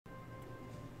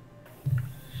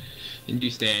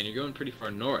Hindustan, you're going pretty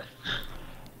far north.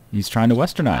 He's trying to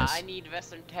westernize. I need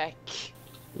Western tech.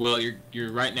 Well,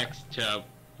 you're right next to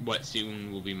what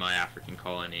soon will be my African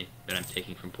colony that I'm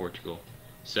taking from Portugal.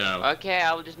 So Okay,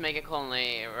 I'll just make a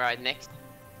colony right next.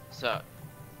 So,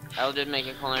 I'll just make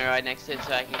a colony right next to it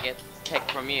so I can get tech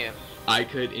from you. I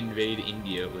could invade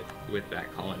India with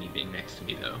that colony being next to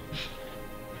me, though.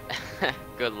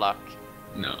 Good luck.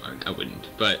 No, I wouldn't.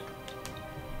 But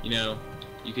you know,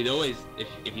 you could always,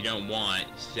 if you don't want,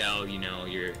 sell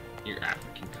your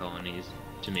African colonies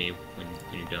to me when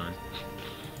you're done.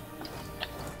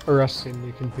 Arresting,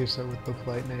 you can peace out with the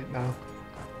Polite Knight now.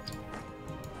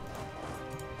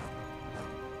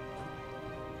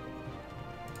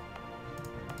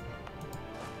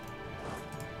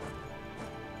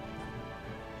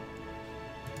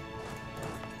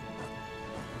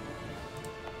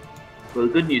 Well,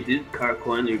 the good news is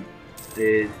Karakoin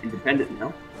is independent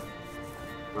now,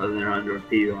 rather than under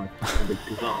appeal on the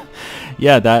Kazan.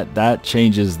 Yeah, that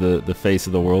changes the face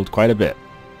of the world quite a bit.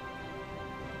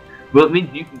 Well, it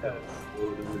means you can go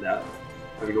forward without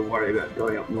having to worry about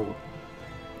going up north.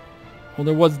 Well,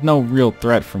 there was no real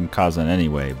threat from Kazan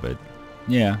anyway, but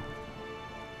yeah.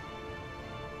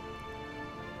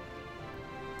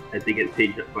 As they get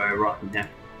sieged up by Iraq and Hef.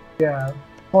 Yeah,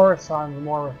 Khorasan's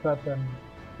more of a threat than.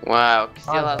 Wow,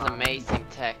 Castile has amazing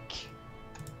tech.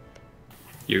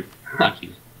 Thank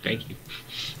you.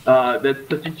 That's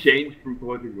such a change from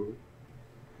Portugal.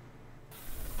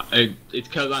 It's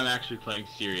because I'm actually playing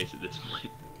serious at this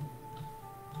point.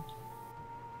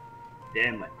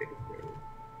 Damn, my ticket's terrible.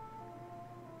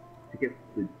 Tickets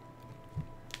to...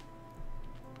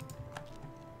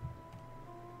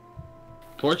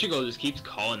 Portugal just keeps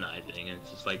colonizing, and it's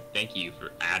just like, thank you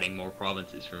for adding more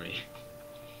provinces for me.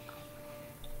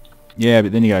 Yeah,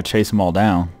 but then you gotta chase them all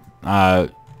down.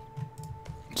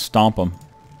 Stomp them.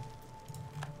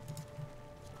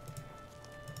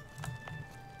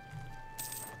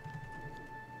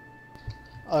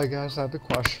 Guys, I have a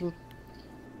question.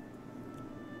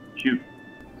 Shoot.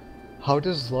 How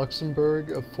does Luxembourg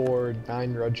afford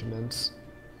 9 regiments?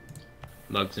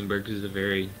 Luxembourg is a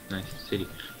very nice city.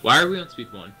 Why are we on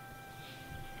speed 1?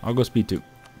 I'll go speed 2.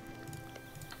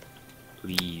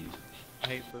 Please. I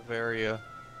hate Bavaria.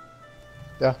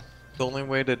 Yeah. The only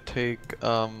way to take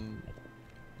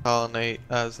Colonate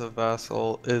as a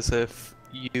vassal is if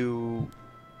you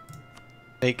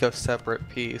make a separate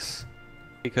peace.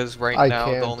 Because right now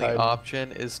the only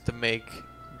option is to make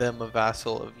them a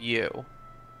vassal of you.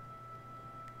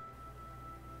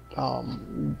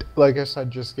 Like I said,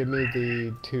 just give me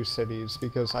the 2 cities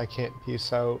because I can't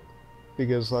peace out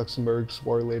because Luxembourg's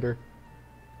war leader.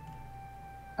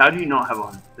 How do you not have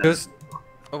one?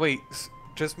 Oh wait,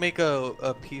 just make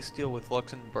a peace deal with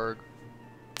Luxembourg.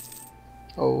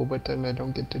 Oh, but then I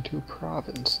don't get the 2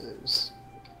 provinces.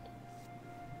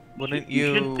 Wouldn't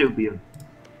you should still be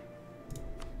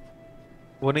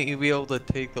Wouldn't you be able to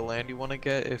take the land you want to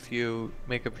get if you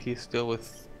make a peace deal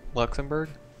with Luxembourg?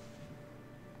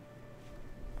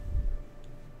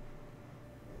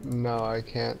 No, I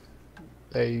can't.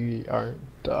 They aren't,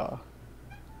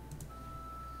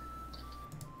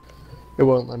 It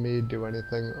won't let me do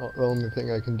anything. The only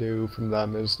thing I can do from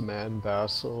them is demand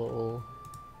vassal,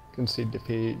 concede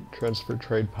defeat, transfer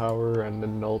trade power, and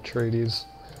annul treaties.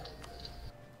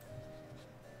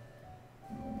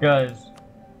 Guys,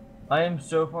 I am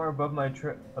so far above my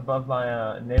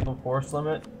naval force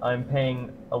limit. I'm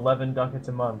paying 11 ducats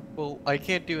a month. Well, I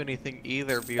can't do anything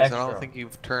either because I don't Extra. think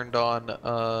you've turned on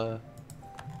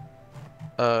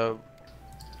the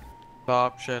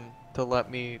option to let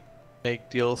me make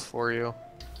deals for you.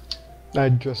 I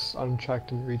just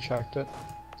unchecked and rechecked it.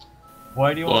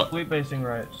 Why do you want fleet basing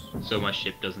rights? So my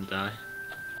ship doesn't die.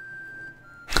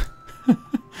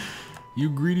 You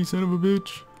greedy son of a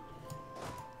bitch.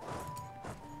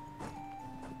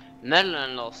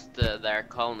 Netherlands lost their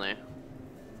colony.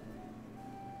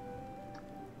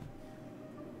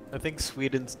 I think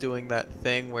Sweden's doing that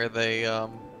thing where they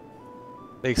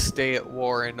stay at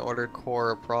war in order to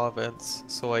core a province,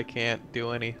 so I can't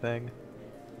do anything.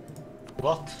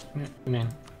 What? I mean,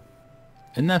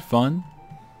 Isn't that fun?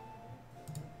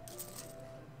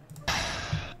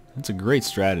 That's a great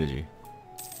strategy.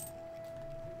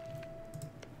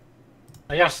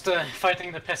 I just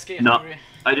fighting the pesky. No, Hungry.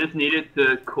 I just needed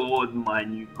to cause my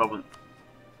new province.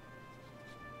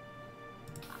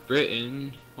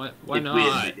 Britain? Why It's not?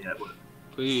 weird, yeah, but-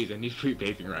 Please, I need fleet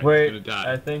basing rights. Wait, I'm gonna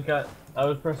die. I think I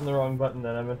was pressing the wrong button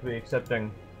then. I meant to be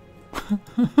accepting.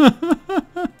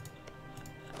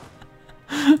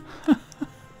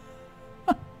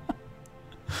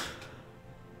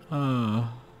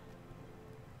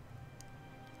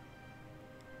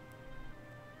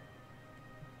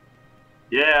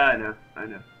 Yeah, I know. I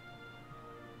know.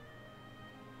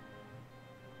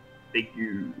 Thank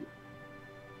you.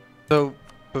 So,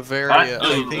 Bavaria,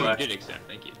 Oh, you I think did accept.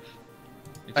 Thank you.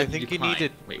 I think you need to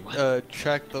Wait, what?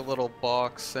 check the little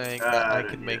box saying that I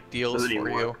can make deals Doesn't for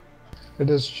even you. work. It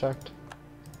is checked.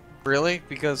 Really?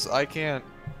 Because I can't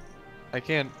Are do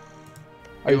you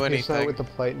facing anything. out with the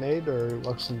Palatinate or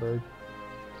Luxembourg?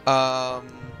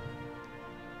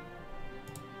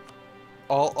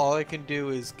 All I can do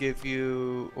is give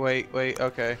you. Wait,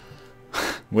 okay.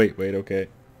 Wait, okay.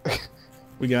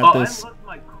 We got this. I lost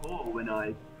my coal when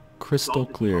I. Crystal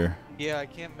clear. Yeah, I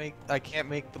can't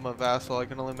make them a vassal. I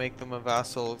can only make them a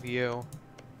vassal of you.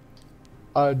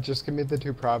 Just give me the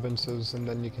 2 provinces and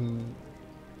then you can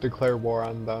declare war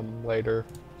on them later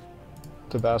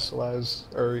to vassalize,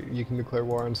 or you can declare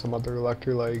war on some other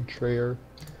elector like Trier.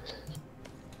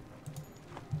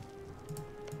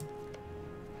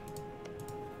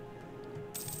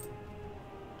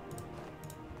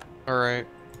 Alright.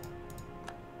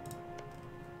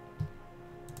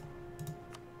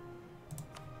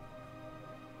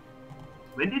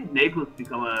 When did Naples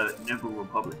become a never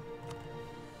republic?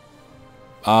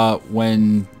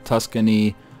 When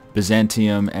Tuscany,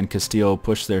 Byzantium, and Castile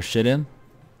pushed their shit in.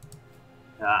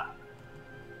 Ah.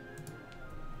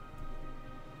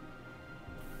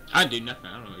 I do nothing.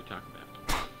 I don't know what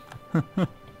you're talking about.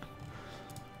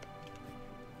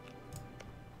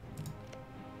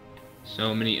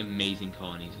 So many amazing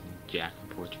colonies in Jack and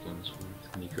Portugal in this world. It's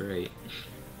gonna be great.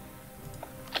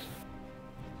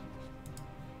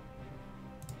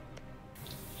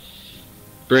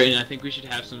 Britain, I think we should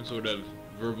have some sort of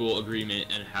verbal agreement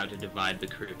on how to divide the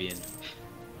Caribbean.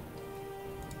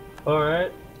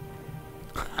 Alright.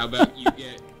 How about you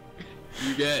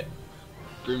get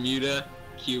Bermuda,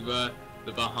 Cuba,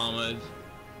 the Bahamas,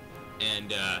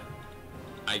 and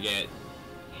I get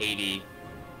Haiti,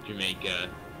 Jamaica,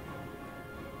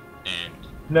 and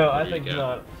No, Puerto I think Rico.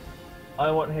 not. I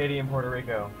want Haiti and Puerto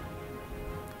Rico.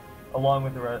 Along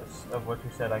with the rest of what you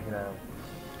said I can have.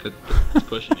 It's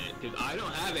pushing it, because I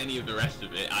don't have any of the rest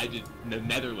of it. The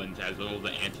Netherlands has all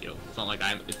the Antioch. It's not like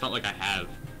I have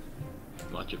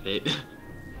much of it.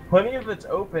 Plenty of it's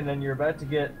open and you're about to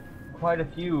get quite a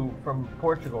few from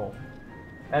Portugal.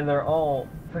 And they're all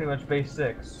pretty much base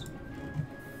 6.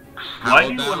 Why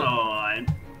do you want to align?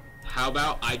 How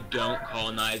about I don't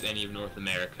colonize any of North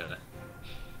America?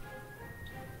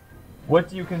 What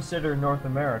do you consider North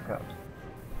America?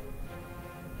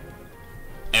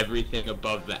 Everything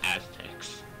above the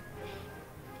Aztecs.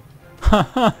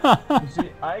 You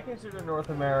see, I consider North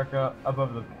America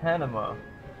above the Panama.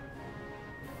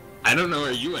 I don't know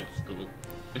where you went to school.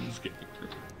 I'm just kidding.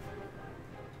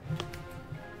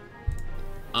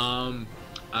 I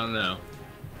don't know.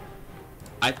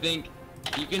 I think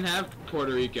you can have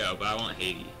Puerto Rico, but I want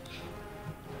Haiti.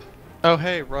 Oh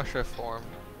hey, Russia formed.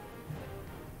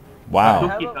 Wow.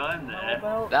 How Cookie about- time how there.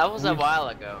 about That was a we- while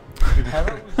ago. How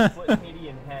about we split Haiti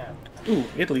in half? Ooh,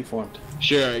 Italy formed.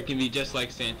 Sure, it can be just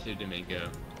like Santo Domingo.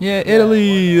 Yeah,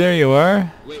 Italy. There you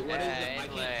are. Wait, what is it? I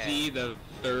Italy. can't see the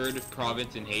 3rd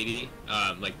province in Haiti.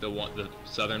 Like the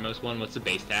southernmost one. What's the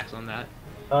base tax on that?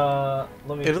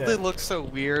 Let me Italy check. looks so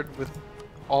weird with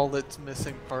all its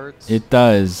missing parts. It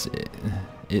does.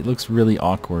 It looks really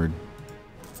awkward.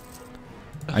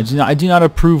 I do not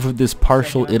approve of this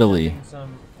partial I'm Italy.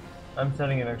 I'm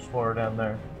sending an explorer down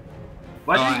there.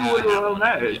 Why I do you want to have roll one.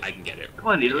 marriage? I can get it. Come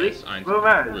on, Italy. Yes, I'm Roll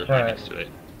marriage. right Alright. next to it.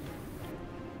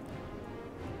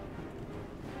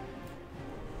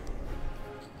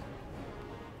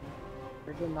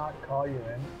 We did not call you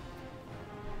in.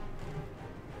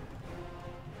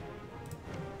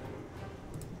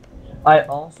 I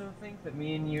also think that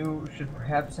me and you should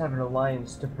perhaps have an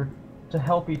alliance to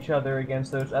help each other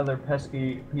against those other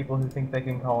pesky people who think they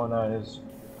can colonize,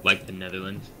 Like the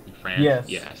Netherlands and France. Yes.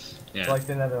 Yes. Yeah. like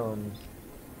the Netherlands.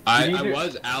 I you need to-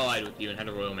 was allied with you and had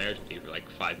a royal marriage with you for like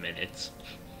 5 minutes.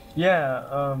 Yeah,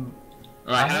 Or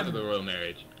I have haven't- the royal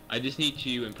marriage. I just need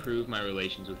to improve my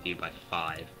relations with you by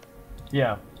 5.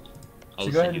 yeah. I'll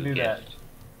So go ahead send you and a do that. gift.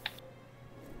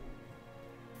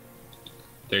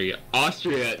 There you go.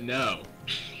 Austria, no.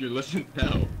 You're listening,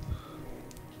 no.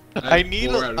 I have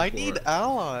need 4 out of I 4. need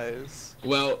allies.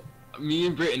 Well, me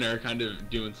and Britain are kind of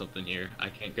doing something here. I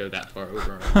can't go that far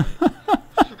over. Our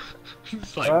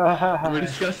it's like we're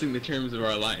discussing the terms of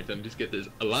our alliance. I'm just get this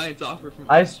alliance offer from.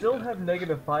 I Austria. still have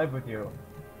 -5 with you.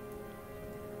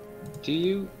 Do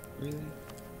you really?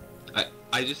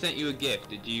 I just sent you a gift.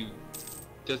 Did you?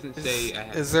 Doesn't say. I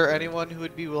have Is there anyone who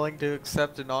would be willing to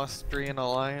accept an Austrian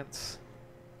alliance?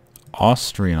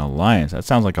 Austrian alliance. That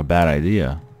sounds like a bad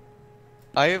idea.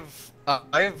 I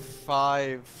have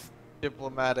 5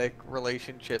 diplomatic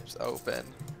relationships open.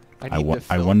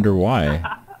 I wonder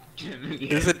why.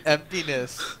 There's an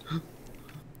emptiness.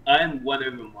 I'm one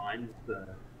over mine, so...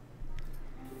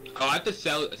 Oh, I have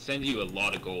to send you a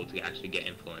lot of gold to actually get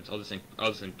influence. I'll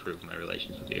just improve my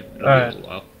relations with you. It'll Alright. be a little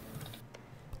while.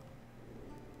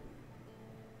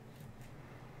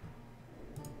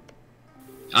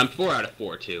 I'm 4 out of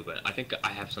 4 too, but I think I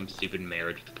have some stupid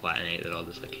marriage with Platinate that I'll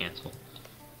just like cancel.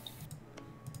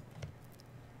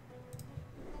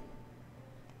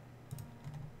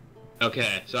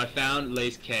 Okay, so I found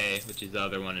Lace K, which is the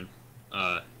other one in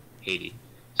Haiti.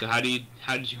 So how did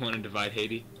you want to divide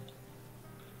Haiti?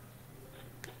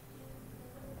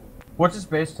 What's its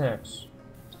base tax?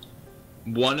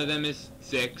 One of them is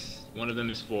 6, one of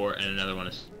them is 4, and another one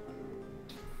is...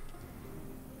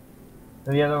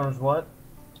 And the other one is what?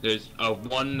 There's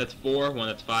one that's 4, one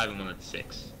that's 5, and one that's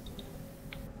 6.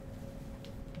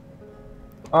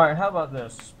 Alright, how about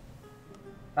this?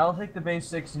 I'll take the base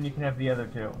 6 and you can have the other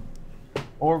 2.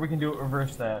 Or we can do it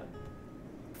reverse that.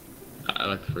 I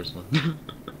like the first one.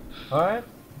 Alright?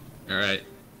 Alright.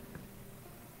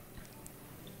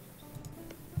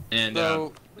 And,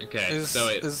 So, okay,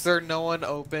 is there no one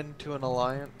open to an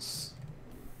alliance?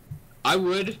 I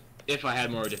would if I had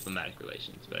more diplomatic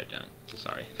relations, but I don't. So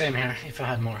sorry. Same here, if I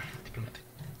had more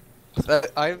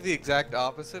diplomatic. I have the exact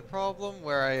opposite problem,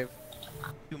 where I have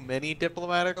too many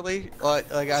diplomatic relations. Like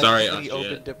I have Sorry, too many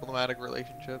Austria. open diplomatic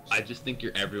relationships. I just think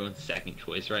you're everyone's second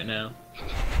choice right now.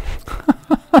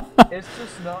 It's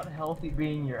just not healthy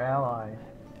being your ally.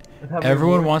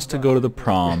 Everyone wants to go to the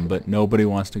prom, but nobody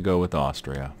wants to go with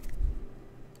Austria.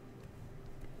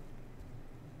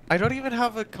 I don't even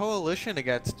have a coalition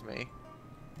against me.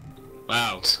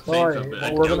 Wow. Sorry, I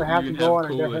but we're don't gonna have to even go in a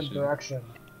coalition. different direction.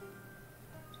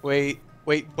 Wait,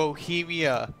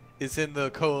 Bohemia is in the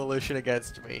coalition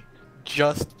against me.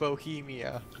 Just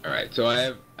Bohemia. Alright, so I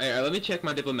have... let me check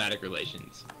my diplomatic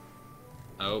relations.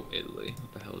 Oh, Italy.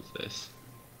 What the hell is this?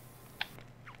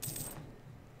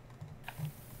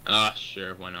 Ah,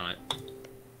 sure, why not?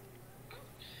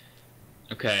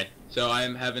 Okay, so I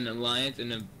am having an alliance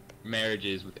and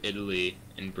marriages with Italy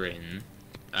and Britain.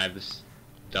 I have this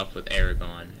stuff with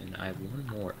Aragon, and I have one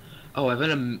more. Oh, I have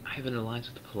an alliance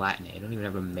with Palatinate. I don't even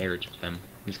have a marriage with them.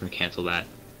 I'm just gonna cancel that.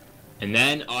 And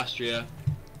then Austria.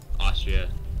 I'll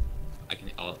accept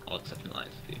an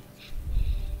alliance with you.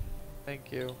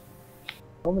 Thank you.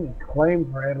 So many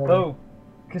claims for Italy. Oh,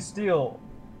 Castile.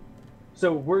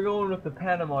 So we're going with the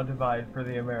Panama Divide for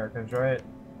the Americans, right?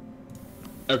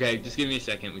 Okay, just give me a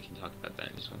second. We can talk about that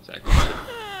in just 1 second.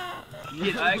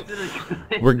 Yeah, I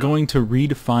accidentally... We're going to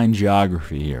redefine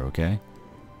geography here, okay?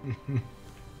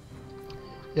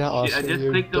 Yeah, I Austria, just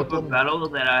clicked off a battle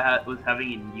that I was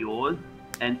having in yours,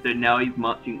 and so now he's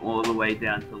marching all the way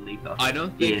down to Lika. I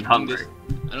don't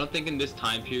think in this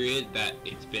time period that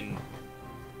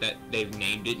they've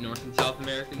named it North and South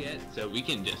America yet, so we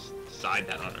can just decide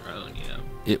that on our own, you know.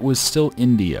 It was still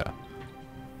India.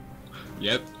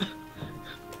 Yep.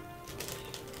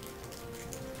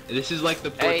 This is like the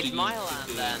Hey, Portuguese it's my land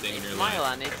then. thing in It's your my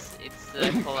land. land. It's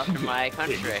called after my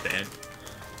country. Hindustan.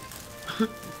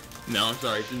 No, I'm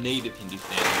sorry. It's a native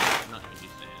Hindustan, not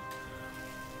Hindustan.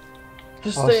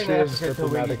 Just stay in Austria's Africa till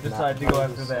we diplomatic decide to map go mode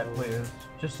after is that, so- please.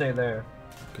 Just stay there.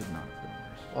 Good enough.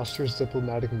 Austria's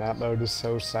diplomatic map mode is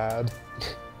so sad.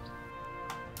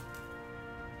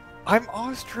 I'm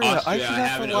Austria. I Austria, should I have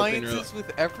have an open alliances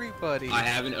with everybody. I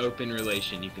have an open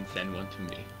relation. You can send one to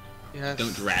me. Yes,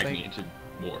 Don't drag me into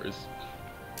wars.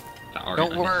 that are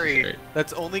Don't worry. unnecessary.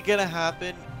 That's only gonna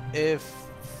happen if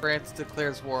France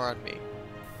declares war on me.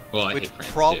 Well, I Which hate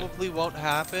France probably won't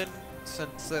happen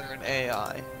since they're an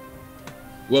AI. too.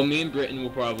 Well, me and Britain will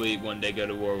probably one day go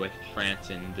to war with France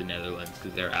and the Netherlands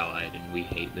because they're allied, and we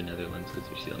hate the Netherlands because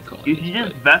they're stealing colonies. You should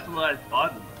just but- vassalize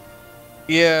Ireland.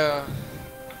 Yeah.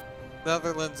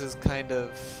 Netherlands is kind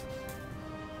of...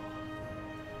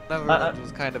 Netherlands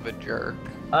was kind of a jerk.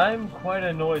 I'm quite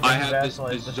annoyed I that you have this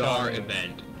vassalized the bizarre Shawnee.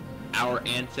 event. Our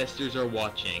ancestors are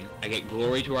watching. I get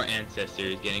glory to our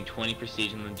ancestors, getting 20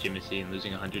 prestige and legitimacy and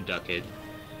losing 100 ducats.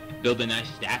 Build a nice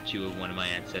statue of one of my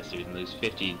ancestors and lose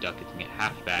 50 ducats and get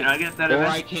half back. Can I get that Or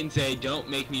event? I can say, don't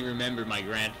make me remember my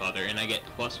grandfather, and I get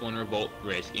 +1 revolt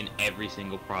risk in every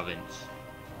single province.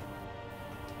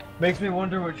 Makes me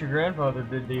wonder what your grandfather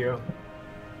did to you.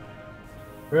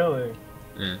 Really?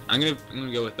 Yeah. I'm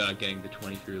gonna go with getting the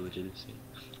 20 for legitimacy.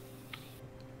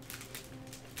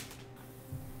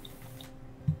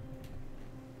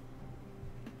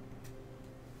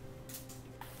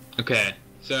 Okay,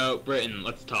 so Britain,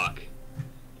 let's talk.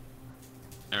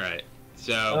 Alright,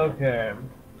 so Okay.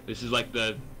 this is like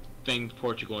the thing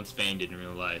Portugal and Spain did in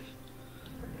real life.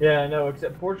 Yeah, I know,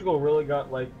 except Portugal really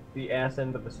got, like, the ass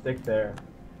end of the stick there.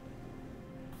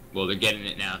 Well, they're getting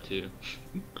it now, too.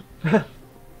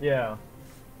 Yeah.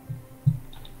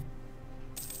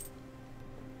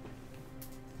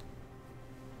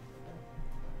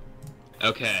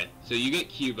 Okay, so you get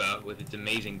Cuba with its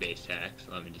amazing base tax.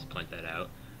 Let me just point that out.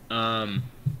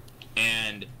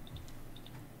 And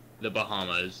the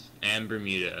Bahamas and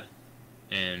Bermuda,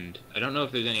 and I don't know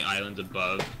if there's any islands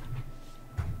above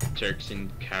Turks and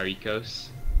Caicos.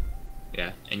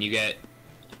 Yeah, and you get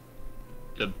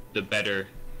the better.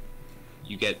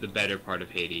 You get the better part of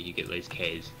Haiti. You get Les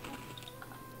Cays,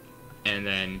 and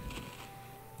then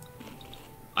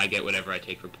I get whatever I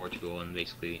take for Portugal, and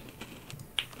basically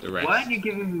the rest. Why are you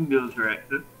giving me military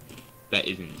access? That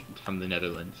isn't from the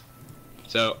Netherlands.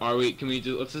 So are we? Can we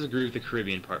do? Let's just agree with the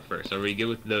Caribbean part first. Are we good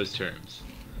with those terms?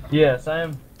 Yes,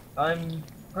 I'm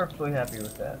perfectly happy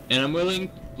with that. And I'm willing,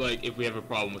 like, if we have a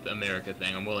problem with the America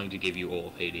thing, I'm willing to give you all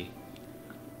of Haiti.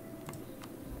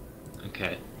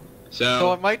 Okay.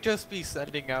 So I might just be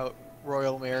sending out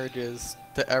royal marriages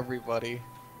to everybody.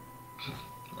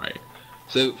 Right.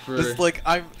 So for just like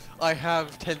I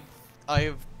have 10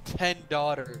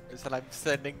 daughters and I'm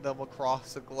sending them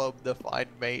across the globe to find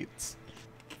mates.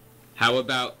 How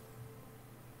about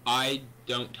I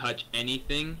don't touch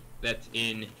anything that's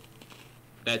in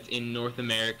North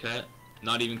America,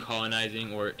 not even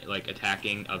colonizing or like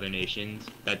attacking other nations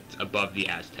that's above the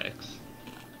Aztecs.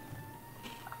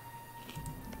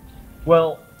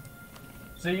 Well,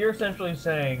 so you're essentially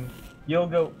saying you'll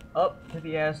go up to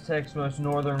the Aztecs' most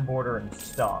northern border and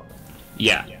stop.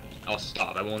 Yeah, I'll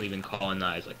stop. I won't even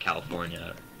colonize like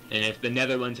California. And if the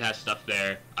Netherlands has stuff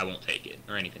there, I won't take it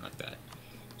or anything like that.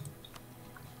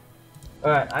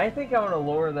 Alright, I think I want to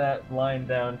lower that line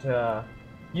down to,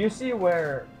 you see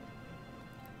where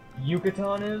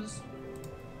Yucatan is?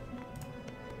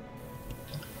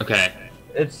 Okay.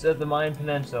 It's at the Mayan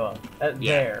Peninsula,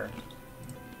 there.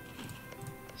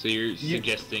 So you're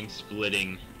suggesting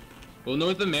splitting. Well,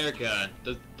 North America,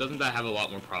 doesn't that have a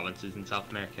lot more provinces than South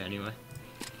America anyway?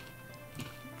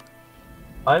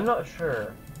 I'm not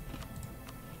sure.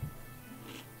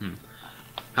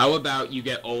 How about you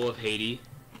get all of Haiti,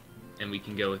 and we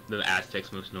can go with the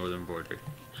Aztecs' most northern border?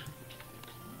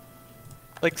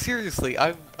 Like seriously,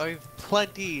 I've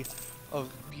plenty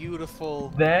of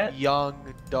beautiful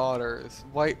young daughters.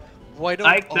 Why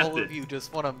don't all of you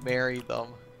just want to marry them?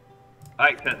 I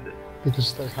accept it.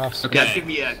 Because they're half. Okay. Just give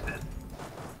me access.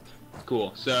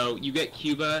 Cool. So you get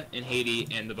Cuba and Haiti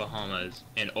and the Bahamas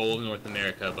and all of North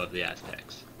America above the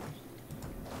Aztecs.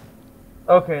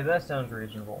 Okay, that sounds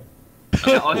reasonable.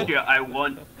 Austria, I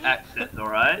want access,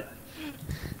 alright?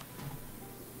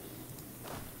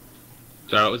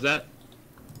 Sorry, what was that?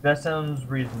 That sounds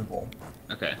reasonable.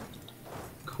 Okay.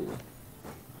 Cool.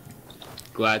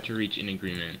 Glad to reach an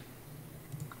agreement.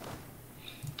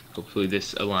 Hopefully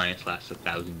this alliance lasts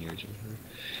 1,000 years or whatever.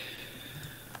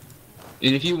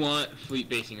 And if you want fleet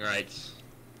basing rights,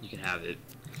 you can have it.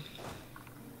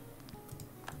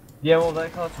 Yeah, well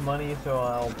that costs money, so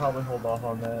I'll probably hold off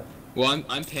on that. Well,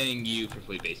 I'm paying you for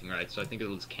fleet basing rights, so I think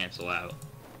it'll just cancel out.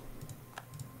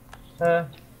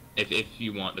 If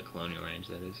you want the colonial range,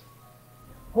 that is.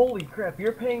 Holy crap,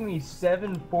 you're paying me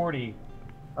 $740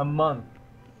 a month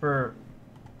for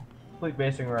fleet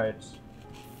basing rights.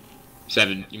 You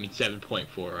mean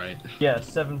 7.4, right? Yeah,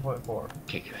 7.4.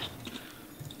 Okay, good.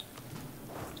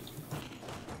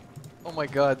 Oh my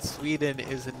god, Sweden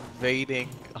is invading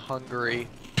Hungary.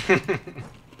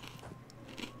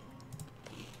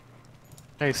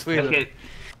 Hey, Sweden. Okay.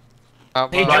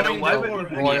 Hey,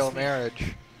 royal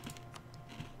marriage.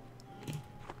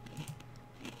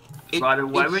 Ryder,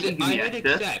 why would you give me I would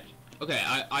access? accept. Okay,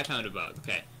 I found a bug.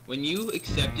 Okay, when you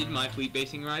accepted my fleet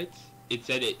basing rights, it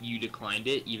said you declined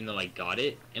it, even though I got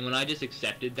it. And when I just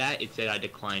accepted that, it said I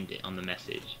declined it on the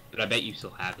message. But I bet you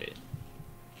still have it.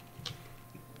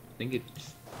 I think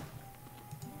it's...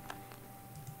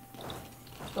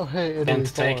 Oh hey, Italy.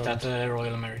 Can't take that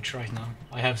royal marriage right now.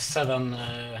 I have 7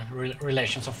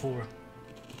 relations of 4.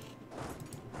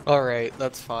 Alright,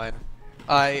 that's fine.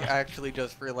 I actually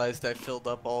just realized I filled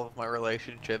up all of my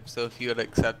relationships, so if you had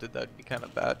accepted, that'd be kind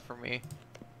of bad for me.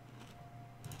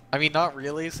 I mean, not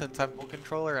really, since I'm full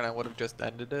controller, and I would have just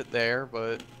ended it there,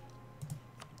 but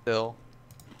still.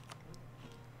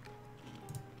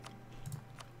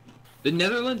 The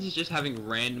Netherlands is just having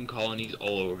random colonies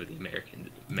all over the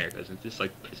Americas. It's just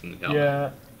like pissing me off.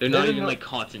 Yeah. They're not even like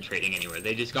concentrating anywhere.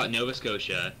 They just got Nova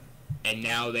Scotia, and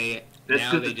now they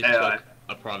just took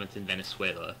a province in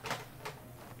Venezuela.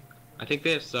 I think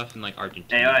they have stuff in like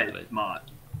Argentina. AI but is smart.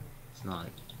 It's not.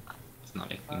 It's not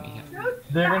making me happy.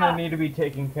 They're gonna need to be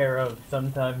taken care of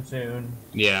sometime soon.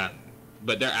 Yeah,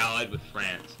 but they're allied with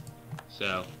France,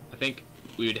 so I think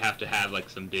we would have to have like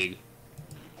some big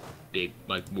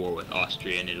like war with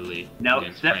Austria and Italy. Now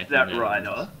against accept France that, and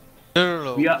Rhino.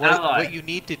 No. We are allies. What you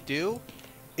need to do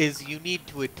is you need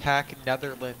to attack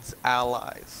Netherlands'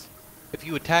 allies. If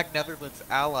you attack Netherlands'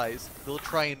 allies, they'll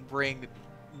try and bring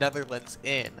Netherlands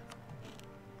in.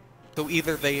 So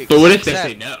either they But what if they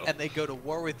say accept no? and they go to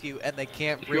war with you and they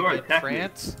can't bring Sure, in attack me.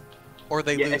 France, or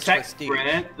they Yeah, lose attack prestige.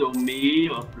 France or me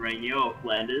or Thuringia or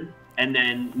Flanders, and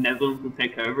then Netherlands will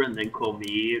take over and then call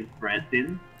me and France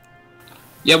in.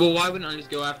 Yeah, well, why wouldn't I just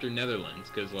go after Netherlands?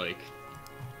 Because like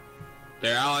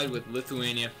they're allied with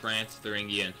Lithuania, France,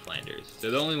 Thuringia, and Flanders.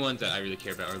 So the only ones that I really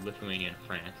care about are Lithuania and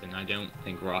France, and I don't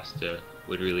think Rosta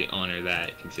would really honor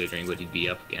that, considering what he'd be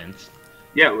up against.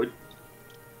 Yeah, it would.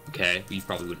 Okay, you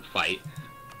probably wouldn't fight.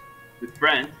 With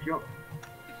France, sure.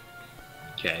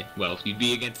 Okay, well, you'd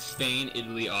be against Spain,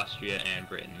 Italy, Austria, and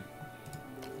Britain.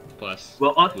 Plus,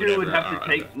 Well, Austria would whatever have to our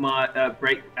take other- my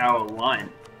break our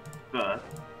alliance first.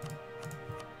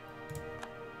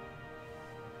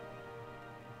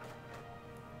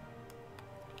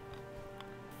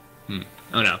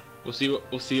 Oh no, we'll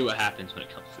see what happens when it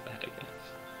comes to that, I guess.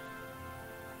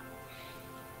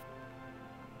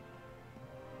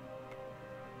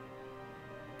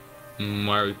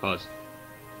 Why are we paused?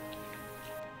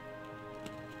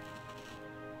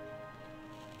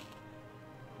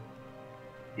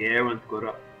 Yeah, everyone's caught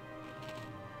up.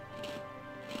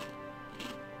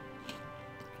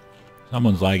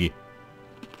 Someone's laggy.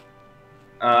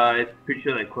 It's pretty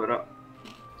sure they caught up.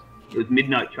 It was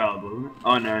Midnight Child, wasn't it?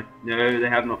 Oh no, no, they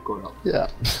have not caught up. Yeah.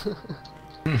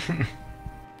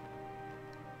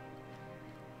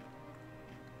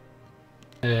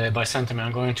 By sentiment,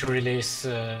 I'm going to release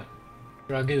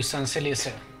Ragusa and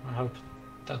Silesia. I hope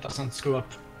that doesn't screw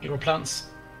up your plans.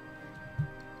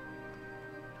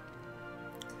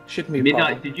 Shouldn't be a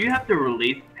Midnight, problem. did you have to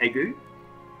release Pegu?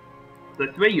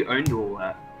 That's where you owned all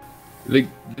that. The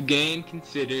game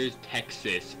considers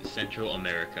Texas Central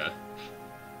America.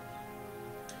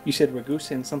 You said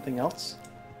Ragusa and something else?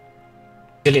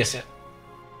 Silesia.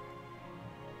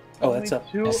 Oh, that's up.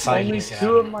 Only Silesia.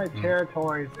 two of my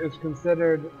territories is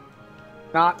considered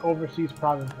not overseas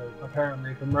provinces,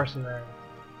 apparently, for mercenaries.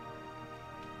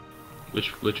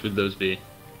 Which would those be?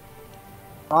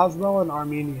 Roswell and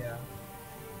Armenia.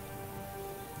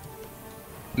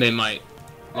 They might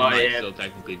Oh, might yeah. still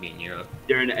technically be in Europe.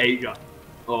 They're in Asia.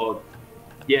 Oh,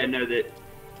 yeah, no, that.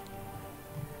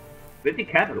 Where's the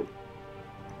capital?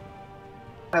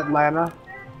 Atlanta.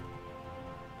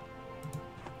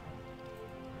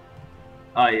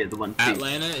 Oh yeah, the one.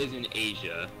 Atlanta is in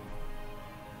Asia.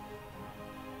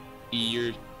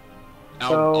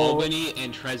 So- Albany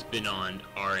and Tresbinond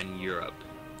are in Europe.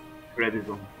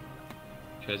 Trebizond.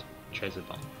 Trebizond,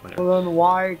 whatever. So then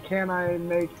why can't I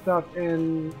make stuff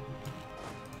in...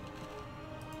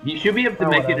 You should be able to Oh,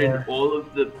 make it in whatever. all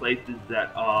of the places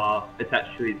that are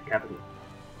attached to his capital.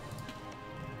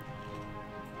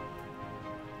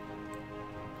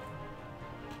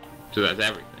 So that's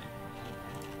everything.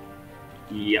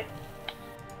 Yep.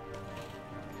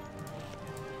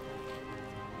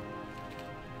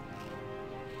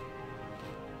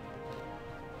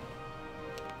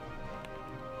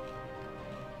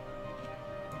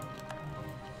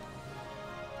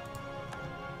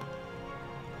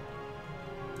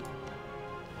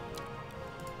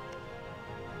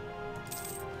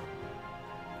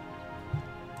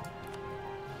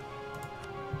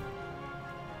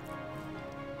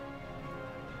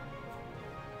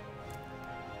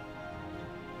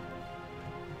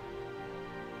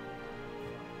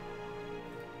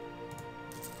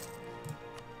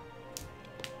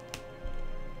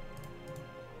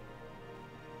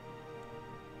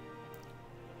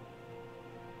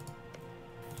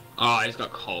 Oh, I just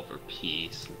got call for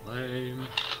peace. Lame.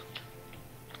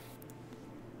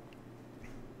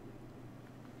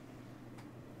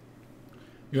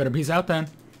 You gotta peace out then.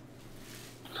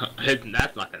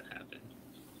 That's not gonna happen.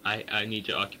 I need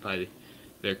to occupy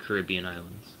their Caribbean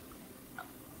islands.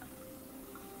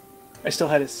 I still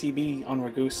had a CB on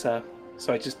Ragusa,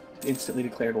 so I just instantly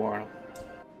declared war on him.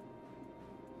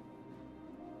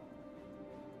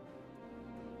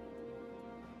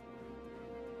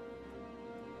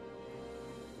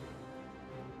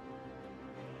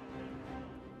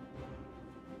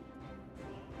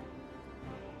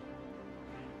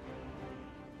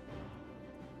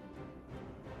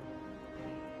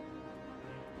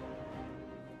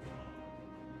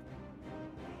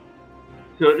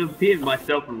 So it appeared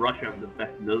myself and Russia have the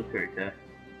best military test.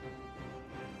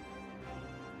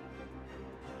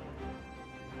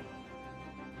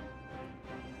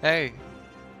 Hey,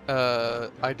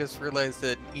 I just realized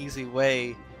an easy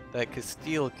way that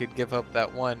Castile could give up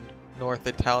that one North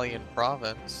Italian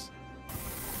province.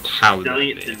 How would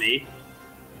Selling that it be? to me.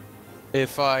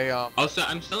 If I,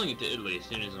 I'm selling it to Italy as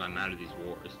soon as I'm out of these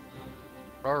wars.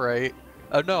 alright.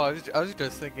 No, I was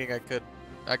just thinking I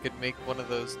could make one of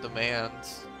those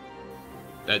demands.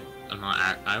 That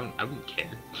I wouldn't care.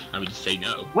 I would just say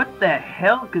no. What the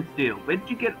hell, Castile? Where did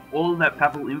you get all that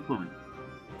papal influence?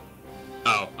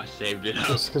 Oh, I saved it up.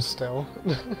 Just Castile.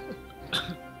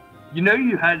 You know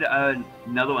you had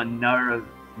another one,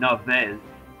 Narvez,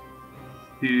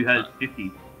 who has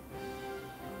 50.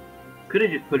 Could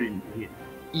have just put it in here.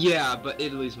 Yeah, but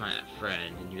Italy's my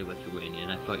friend, and you're Lithuanian.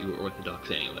 I thought you were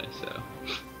Orthodox anyway, so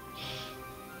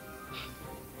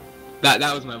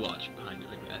that was my logic behind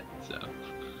doing that. So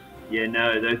Yeah,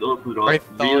 no, those I Orthodox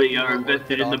thought really you are were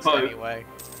invested in the Orthodox Pope. anyway.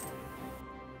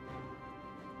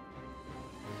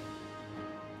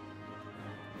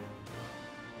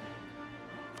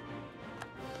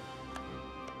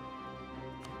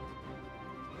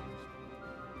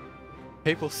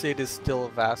 Papal State is still a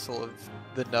vassal of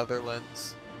the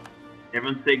Netherlands.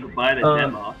 Everyone say goodbye to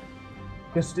Denmark.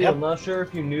 Castile, Yep. I'm not sure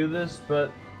if you knew this,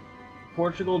 but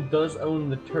Portugal does own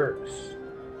the Turks.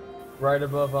 Right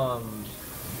above,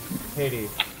 Haiti.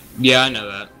 yeah, I know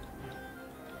that.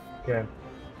 Okay.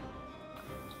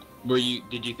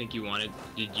 Did you think you wanted?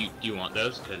 Do you want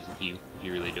those? Because if you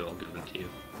really do, I'll give them to you.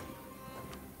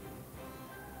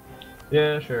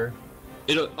 Yeah, sure.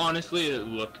 It'll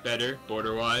look better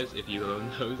border-wise if you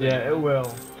own those. Yeah, it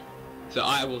will. So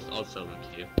I'll sell them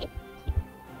to you.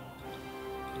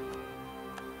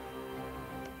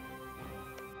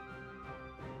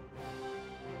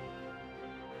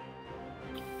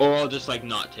 Or I'll just like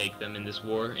not take them in this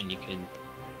war, and you can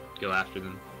go after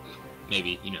them.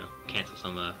 Maybe cancel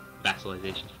some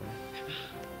vassalizations for me.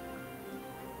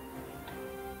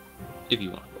 If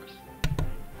you want, of course.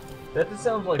 That just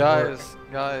sounds like work.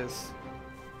 Guys,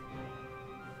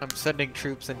 I'm sending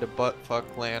troops into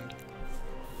buttfuck land.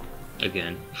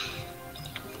 Again.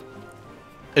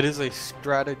 It is a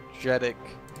strategic,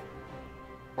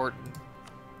 important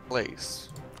place.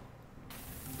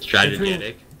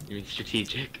 Strategic? You mean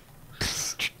strategic?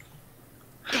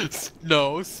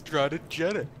 No,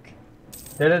 strategic.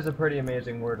 That is a pretty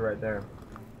amazing word right there.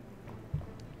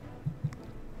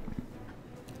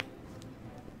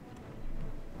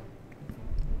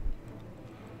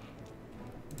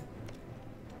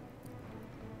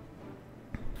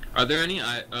 Are there any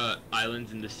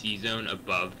islands in the sea zone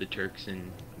above the Turks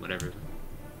and whatever?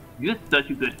 You're such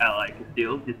a good ally,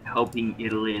 Castile, just helping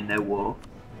Italy in their war.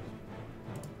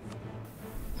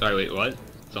 Sorry, wait, what?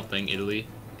 Something, Italy?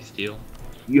 Castile?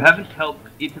 You haven't helped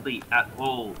Italy at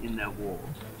all in their war.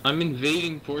 I'm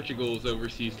invading Portugal's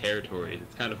overseas territories.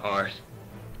 It's kind of hard.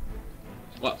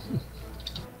 What?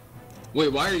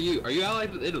 Wait, why are you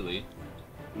allied with Italy?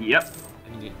 Yep.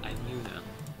 I knew that.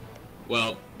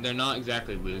 Well, they're not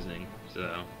exactly losing,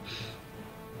 so...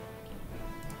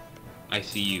 I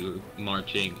see you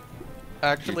marching.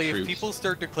 Actually, your if troops. people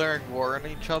start declaring war on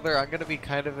each other, I'm gonna be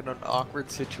kind of in an awkward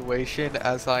situation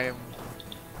as I am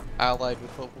allied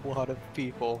with a lot of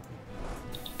people.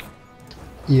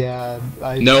 Yeah,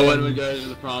 No one would go to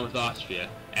the prom with Austria.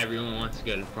 Everyone wants to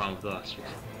go to the prom with Austria.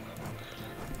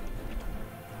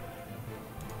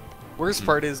 Worst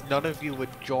part is none of you would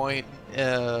join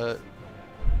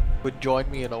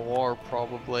me in a war,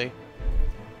 probably.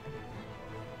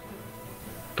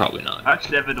 Probably not. I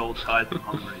severed all ties with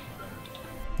Hungary.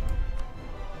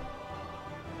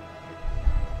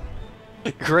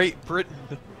 Great Britain,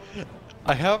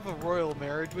 I have a royal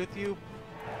marriage with you,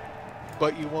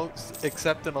 but you won't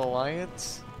accept an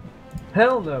alliance?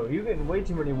 Hell no, you're getting way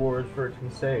too many wars for it to be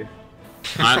safe.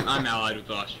 I'm allied with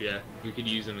Austria. We could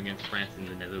use them against France and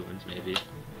the Netherlands, maybe.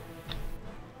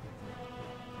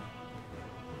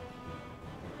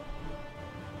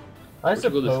 I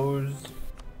Portugal suppose.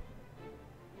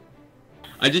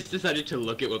 I just decided to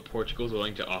look at what Portugal's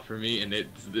willing to offer me, and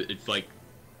it's like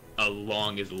a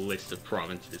longest list of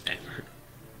provinces ever.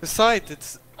 Besides,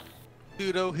 it's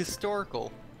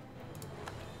pseudo-historical.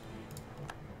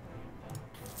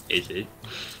 Is it?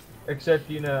 Except,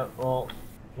 well,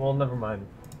 never mind.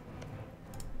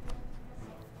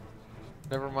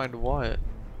 Never mind what?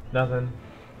 Nothing.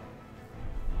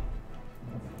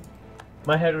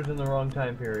 My head was in the wrong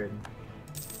time period.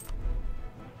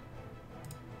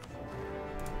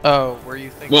 Oh, were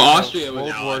you thinking Well, of Austria was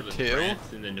World War allied with II?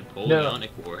 France in the Napoleonic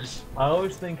Wars. I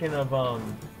was thinking of,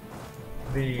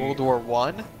 the... World War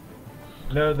One?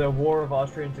 No, the War of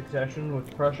Austrian Succession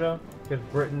with Prussia, because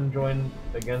Britain joined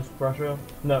against Prussia.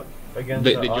 No, against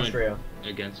They joined Austria.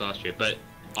 against Austria, but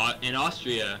And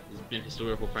Austria has been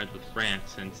historical friends with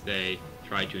France since they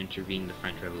tried to intervene in the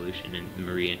French Revolution, and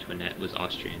Marie Antoinette was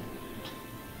Austrian.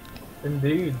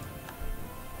 Indeed.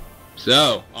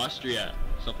 So, Austria,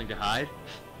 something to hide?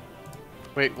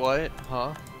 Wait, what?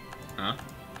 Huh? Huh?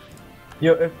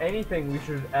 Yo, if anything, we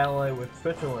should ally with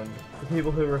Switzerland, the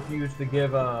people who refused to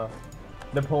give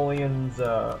Napoleon's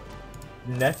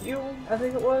nephew, I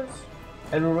think it was,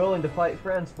 and were willing to fight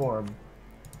France for him.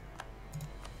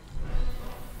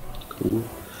 Cool.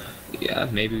 Yeah,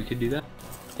 maybe we could do that.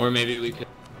 Or maybe we could...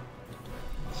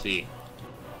 Let's see.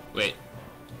 Wait.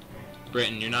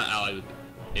 Britain, you're not allied with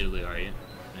Italy, are you?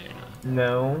 No, you're not.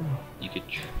 No. You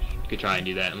could try and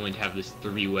do that. I'm going to have this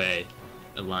three-way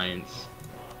alliance.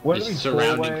 What just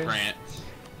surrounding France.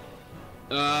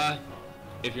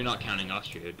 If you're not counting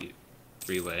Austria, it'd be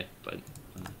three-way, but...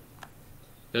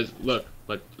 Because, look,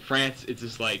 France, it's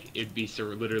just like, it'd be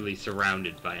literally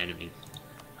surrounded by enemies.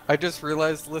 I just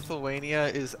realized Lithuania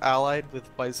is allied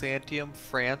with Byzantium,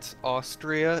 France,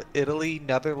 Austria, Italy,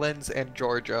 Netherlands, and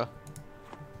Georgia.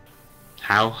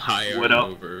 How high are What you up?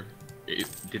 over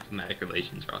diplomatic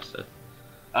relations, Rasta?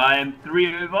 I am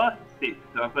 3 over 6,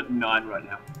 so I've got 9 right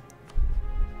now.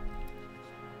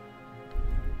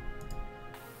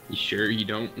 You sure you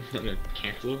don't want to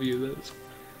cancel a few of those?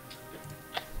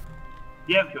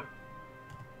 Yeah, sure.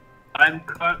 I'm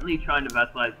currently trying to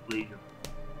vassalize Legion.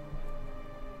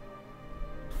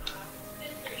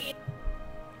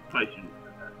 I shouldn't have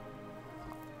said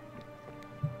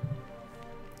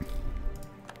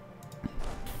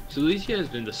that. Silesia has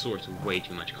been the source of way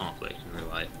too much conflict in real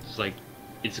life. It's like,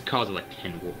 it's the cause of like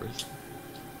 10 wars.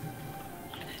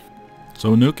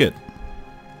 So nuke it.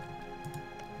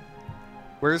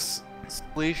 Where's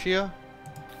Silesia?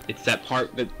 It's that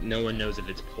part that no one knows if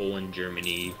it's Poland,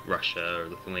 Germany, Russia, or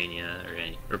Lithuania,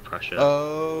 or Prussia.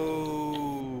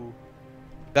 Oh,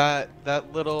 that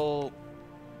little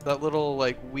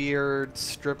like weird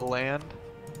strip of land.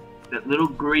 That little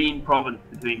green province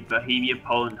between Bohemia,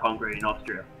 Poland, Hungary, and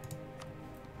Austria.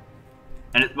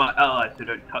 And it's my ally, so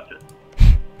don't touch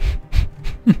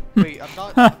it. Wait, I'm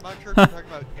not sure if you're talking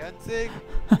about Danzig,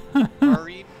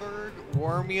 Marienburg,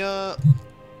 Warmia,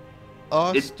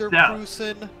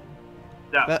 Osterprusen,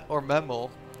 or Memel.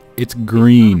 It's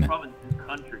green. Province is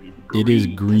country. It's It is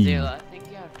green. Adela, I think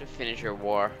you have to finish your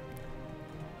war.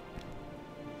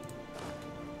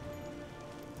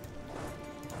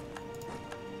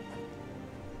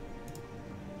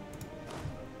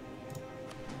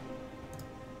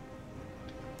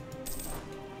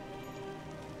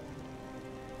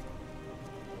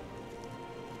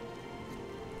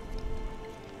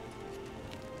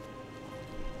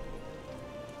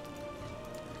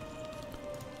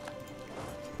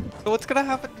 So what's gonna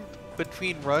happen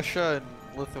between Russia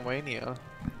and Lithuania?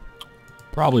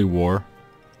 Probably war.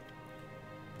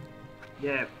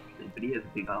 Yeah, but he has a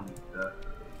big army, so...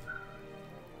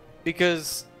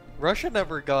 Because Russia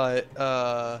never got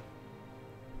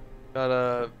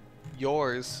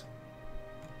yours.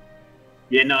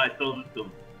 Yeah, no, I sold it to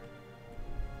him.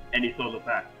 And he sold it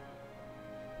back.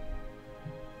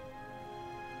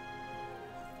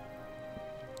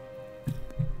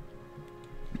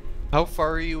 How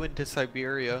far are you into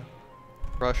Siberia,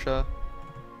 Russia?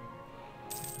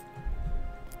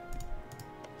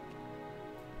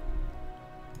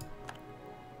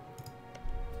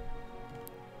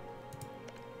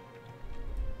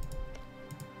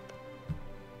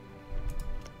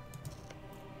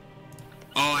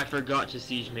 Oh, I forgot to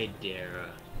siege Madeira.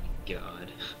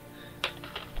 God.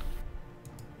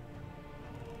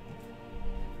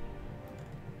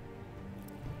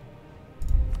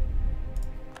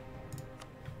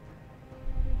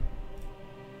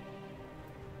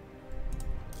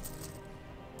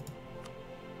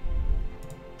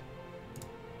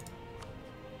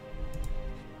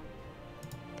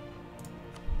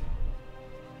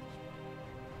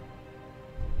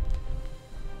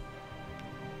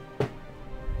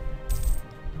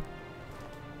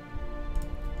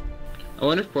 I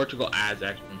wonder if Portugal has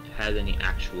any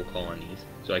actual colonies,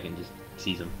 so I can just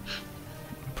seize them.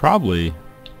 Probably.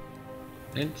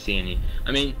 I didn't see any.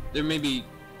 I mean, there may be...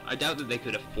 I doubt that they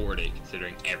could afford it,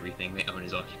 considering everything they own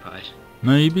is occupied.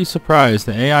 No, you'd be surprised.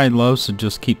 The AI loves to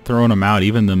just keep throwing them out,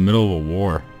 even in the middle of a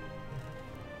war.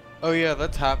 Oh yeah,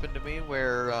 that's happened to me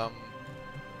where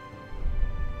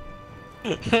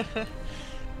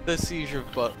the siege of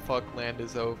Buttfuckland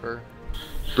is over.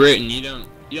 Britain, you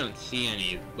don't see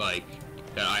any like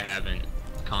that I haven't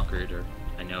conquered or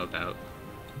I know about,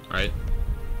 right?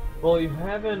 Well, you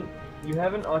haven't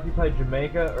occupied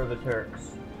Jamaica or the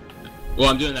Turks. Well,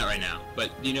 I'm doing that right now.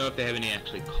 But do you know if they have any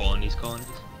actually colonies?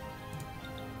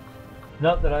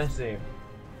 Not that I see.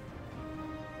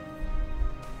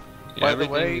 By the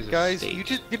Everything way, is a guys, state.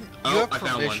 you Oh, have I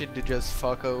found permission to just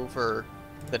fuck over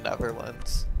the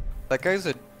Netherlands. That guy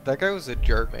was a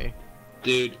Jeremy.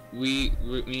 Dude, me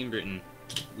and Britain,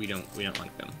 we don't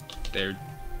like them. They're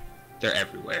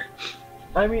everywhere.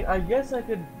 I mean, I guess I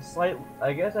could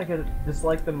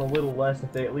dislike them a little less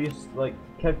if they at least like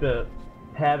kept a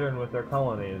pattern with their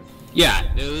colonies.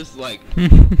 Yeah, it was like they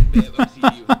have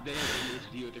OCD with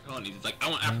their colonies. It's like, I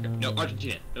want Africa, no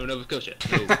Argentina, no Nova Scotia,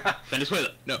 no Venezuela,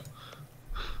 no.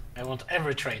 I want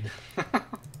every trade.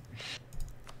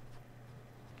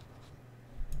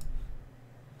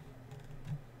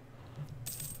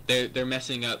 They're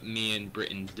messing up me and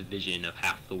Britain's division of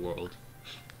half the world.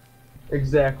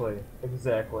 Exactly.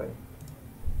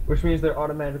 Which means they're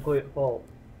automatically at fault.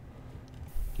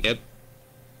 Yep.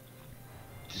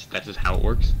 That's just how it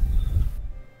works.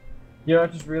 You know, I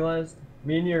just realized,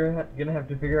 me and you are gonna have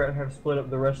to figure out how to split up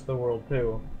the rest of the world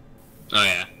too. Oh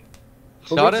yeah.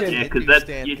 Not as Yeah, because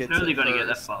you're totally gonna get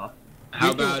that far.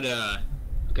 How about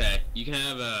okay, you can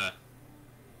have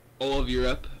all of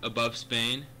Europe above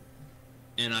Spain,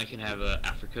 and I can have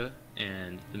Africa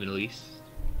and the Middle East,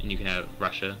 and you can have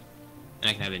Russia, and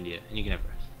I can have India, and you can have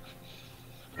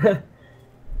rest.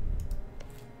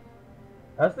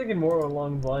 I was thinking more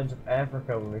along the lines of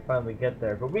Africa when we finally get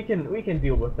there, but we can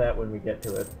deal with that when we get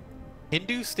to it.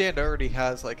 Hindustan already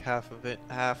has like half of it,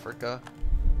 Africa.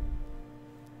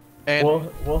 And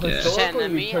well, historically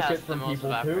we Shenryyr took has it from the most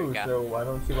people of too, Africa. so I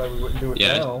don't see why we wouldn't do it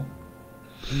Yeah. now.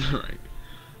 Right.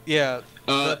 yeah,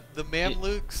 the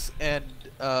Mameluks and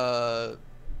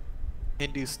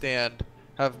Hindustan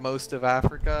have most of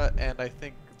Africa, and I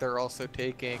think they're also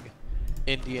taking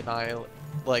Indian Island,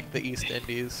 like the East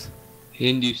Indies.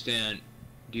 Hindustan,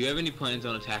 do you have any plans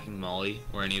on attacking Mali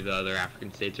or any of the other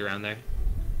African states around there?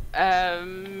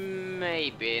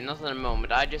 Maybe, not at the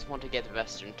moment. I just want to get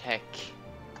Western tech.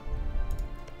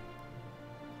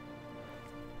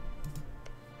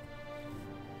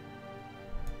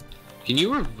 Can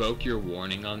you revoke your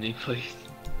warning on me, please?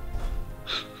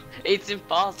 It's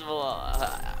impossible.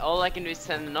 All I can do is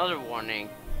send another warning.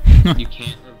 You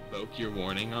can't revoke your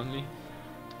warning on me?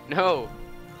 No.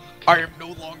 I am no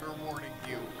longer warning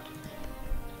you.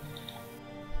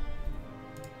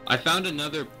 I found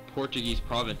another Portuguese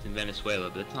province in Venezuela,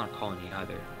 but it's not a colony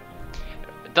either.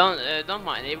 Don't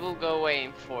mind. It will go away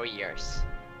in 4 years.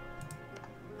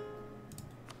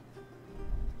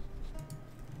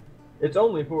 It's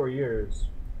only 4 years.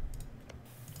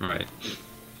 Right.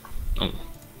 Oh.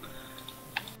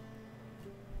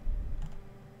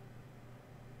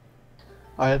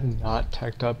 I have not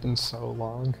teched up in so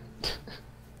long.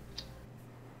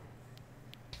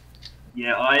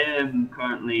 Yeah, I am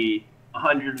currently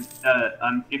 100.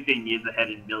 I'm 15 years ahead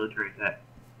in military tech.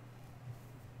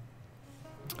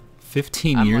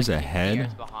 15 I'm years like 50 ahead?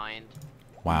 years behind.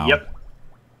 Wow. Yep.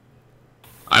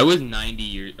 I was 90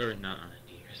 years, or not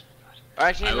 90 years. Or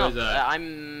actually, I no. was,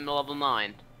 I'm level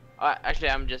 9. Actually,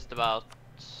 I'm just about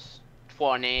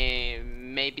 20,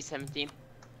 maybe 17.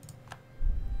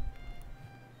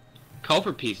 Call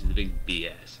for peace is a big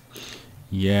BS.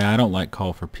 Yeah, I don't like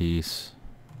Call for Peace.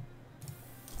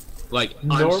 Like,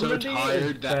 I'm so Normandy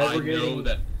tired is that I know fabricating-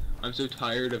 that I'm so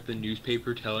tired of the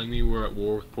newspaper telling me we're at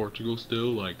war with Portugal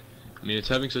still. Like, I mean, it's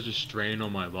having such a strain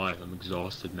on my life. I'm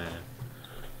exhausted, man.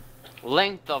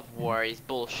 Length of war is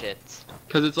bullshit.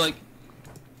 Because it's like,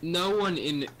 no one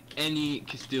in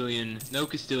no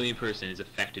Castilian person is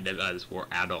affected by this war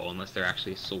at all unless they're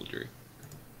actually a soldier.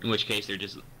 In which case, they're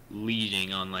just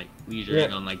leisuring on like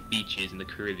beaches in the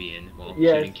Caribbean while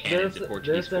shooting cannons at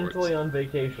Portuguese they're forts. essentially on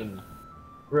vacation.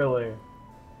 Really.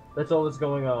 That's all that's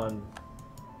going on.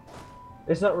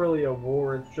 It's not really a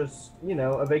war, it's just, you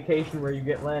know, a vacation where you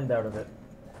get land out of it.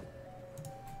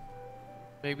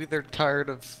 Maybe they're tired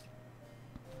of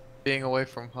being away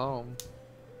from home.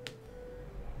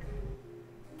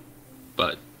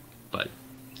 But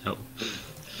no.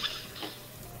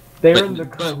 They're in the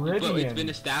But it's Caribbean. been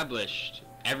established.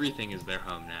 Everything is their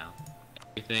home now.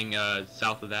 Everything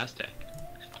south of Aztec.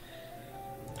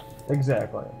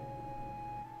 Exactly.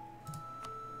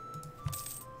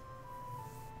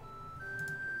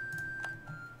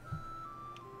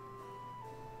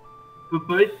 For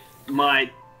both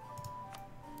my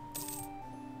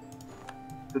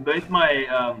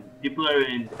Diplo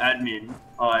and admin,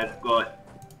 I've got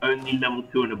only level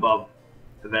 2 and above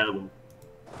available.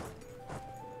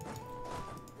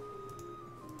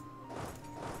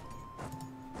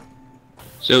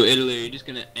 So Italy, are you just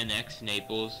gonna annex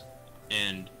Naples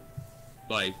and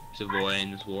like Savoy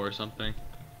in this war or something?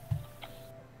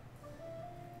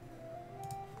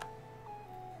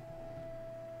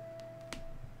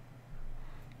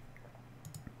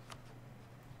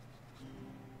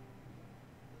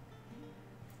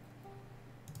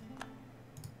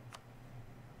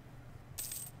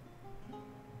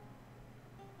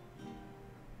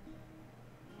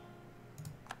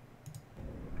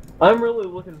 I'm really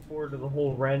looking forward to the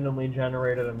whole randomly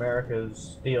generated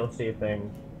America's DLC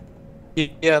thing.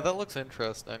 Yeah, that looks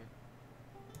interesting.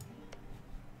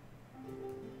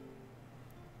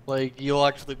 Like, you'll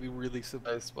actually be really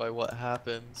surprised by what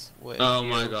happens when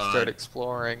you start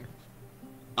exploring.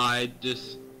 I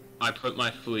put my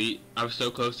fleet, I was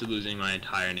so close to losing my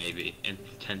entire navy and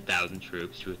 10,000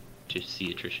 troops to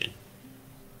sea attrition.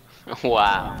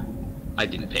 Wow. I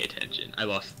didn't pay attention. I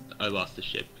lost the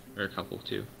ship, or a couple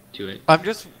to it. I'm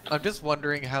just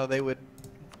wondering how they would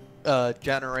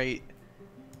generate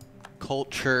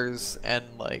cultures and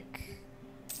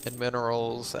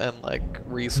minerals and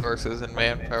resources and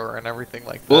manpower and everything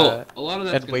like that. Well, a lot of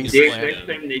that's and the exact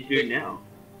same they do now.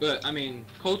 But I mean,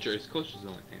 culture's the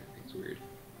only thing I think's weird.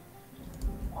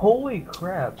 Holy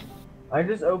crap! I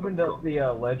just opened up the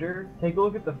ledger. Take a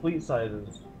look at the fleet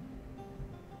sizes.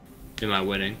 Am I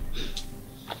winning?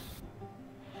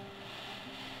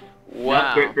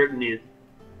 Wow. Great Britain is.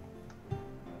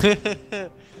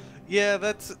 Yeah,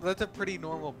 that's a pretty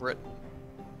normal Britain.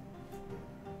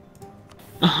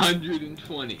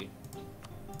 120.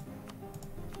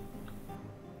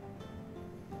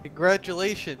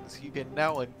 Congratulations, you can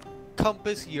now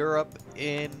encompass Europe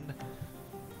in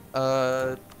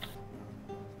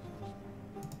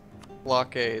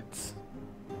blockades.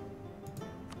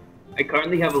 I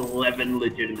currently have 11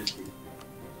 legitimacy.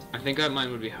 I think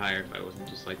mine would be higher if I wasn't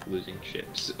just losing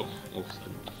ships all of a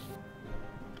sudden.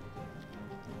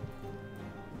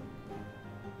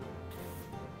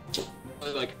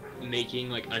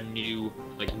 Making a new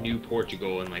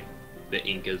Portugal in the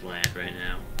Incas land right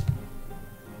now.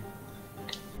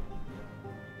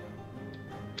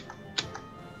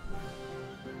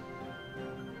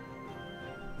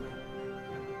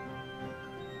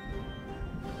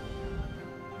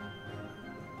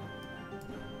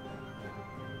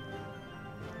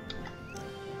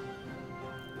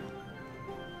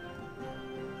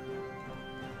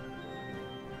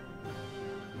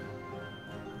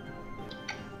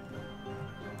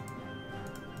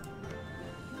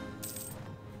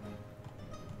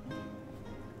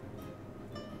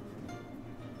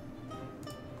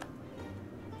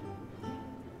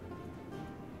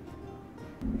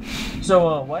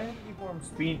 So, why haven't you formed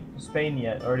Spain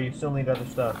yet, or do you still need other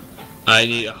stuff? I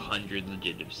need 100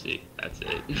 legitimacy. That's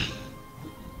it.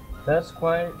 That's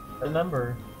quite a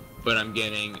number. But I'm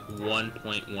getting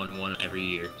 1.11 every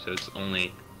year, so it's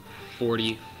only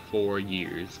 44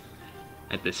 years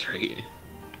at this rate.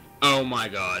 Oh my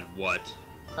god, what?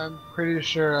 I'm pretty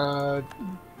sure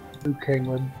Liu King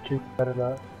would do better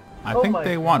that. I think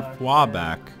they want Hua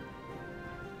back.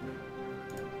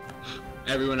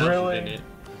 Everyone else is in it.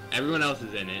 Everyone else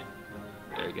is in it.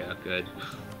 There we go, good.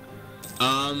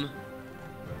 I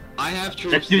have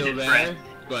troops still there,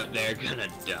 but they're gonna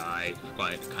die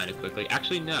kind of quickly.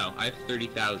 Actually, no, I have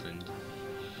 30,000.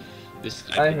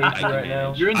 I hate you right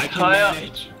now. Your entire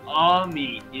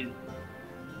army is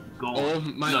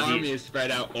gone. My army is spread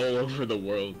out all over the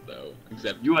world, though,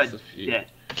 except you are few.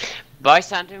 dead.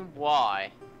 Byzantium,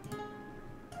 why?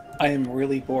 I am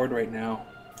really bored right now.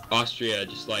 Austria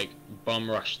just bum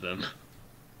rush them.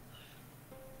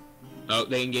 Oh,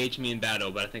 they engaged me in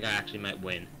battle, but I think I actually might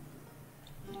win.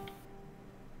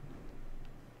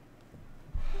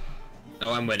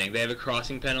 Oh, I'm winning. They have a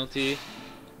crossing penalty,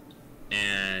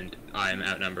 and I'm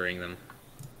outnumbering them.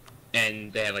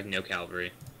 And they have no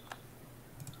cavalry.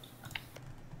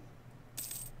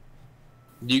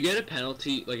 Do you get a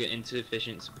penalty, an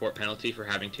insufficient support penalty for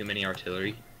having too many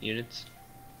artillery units?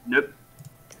 Nope.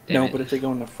 No, but if they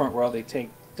go in the front row, they take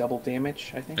double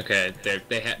damage, I think. Okay,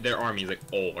 their army is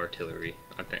all artillery.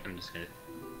 I think I'm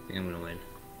gonna win.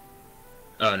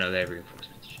 Oh no, they have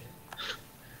reinforcements. Shit.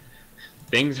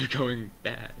 Things are going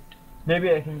bad.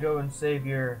 Maybe I can go and save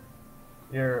your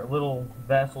little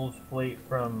vassal's fleet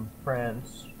from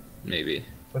France. Maybe.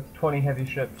 With 20 heavy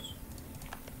ships.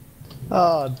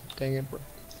 Oh, dang it.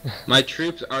 My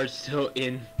troops are still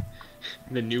in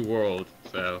the New World,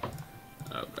 so...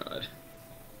 Oh god.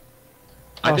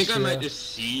 I think I might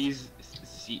just seize...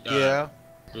 yeah.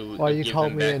 Why you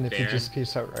called me in if you just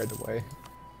peace out right away?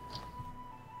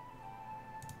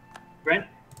 Brent?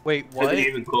 Wait, what?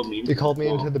 Even called me You called me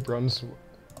into the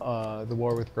the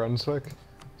war with Brunswick?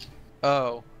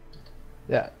 Oh.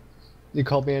 Yeah. You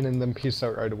called me in and then peaced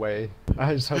out right away.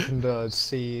 I was hoping to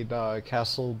cede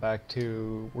castle back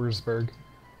to Würzburg.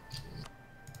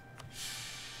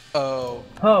 Oh.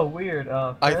 Oh, weird.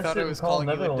 I thought I was calling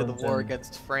you into the war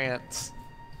against France.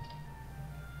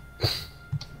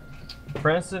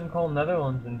 France didn't call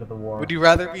Netherlands into the war. Would you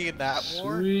rather be in that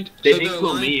war? Sweet. They didn't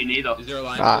call me in either. Is there a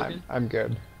line broken? I'm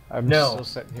good. I'm still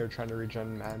sitting here trying to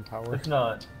regen manpower. It's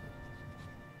not.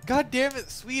 God damn it,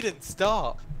 Sweden,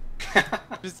 stop.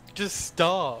 just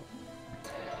stop.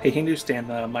 Hey, Hindustan,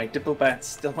 my diplomat's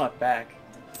still not back.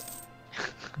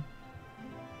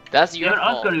 That's your Yeah,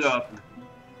 I was fault. gonna go after.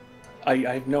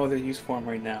 I have no other use for him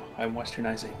right now. I'm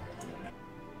westernizing.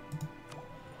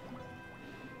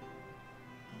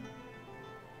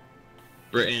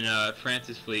 Britain,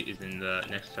 France's fleet is in the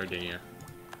next Sardinia.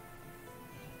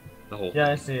 The whole.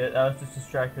 Yeah, I see it. I was just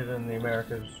distracted in the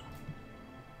Americas.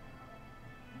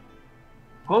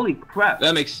 Holy crap!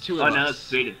 That makes 2 of Oh, us. now it's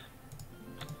Sweden.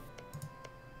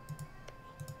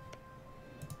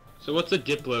 So what's the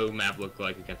Diplo map look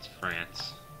like against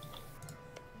France?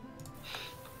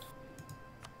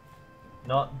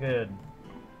 Not good.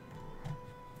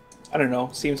 I don't know.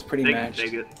 Seems pretty They can matched.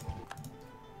 take it.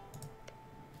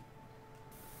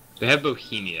 They have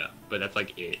Bohemia, but that's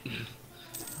like it.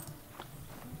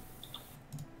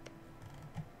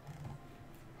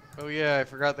 Oh yeah, I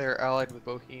forgot they're allied with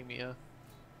Bohemia.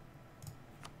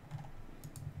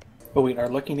 Oh wait, are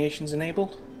Lucky Nations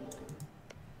enabled?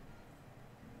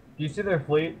 Do you see their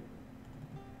fleet?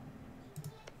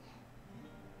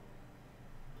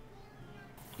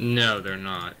 No, they're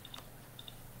not.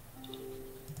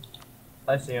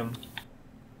 I see them.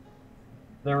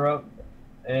 They're up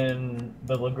in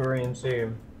the Ligurian Sea.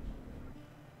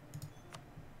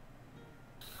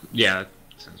 Yeah,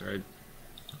 sounds right.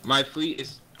 My fleet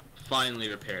is finally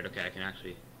repaired. Okay, I can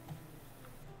actually.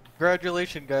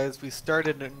 Congratulations, guys. We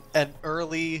started an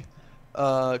early,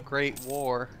 Great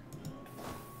War.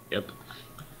 Yep.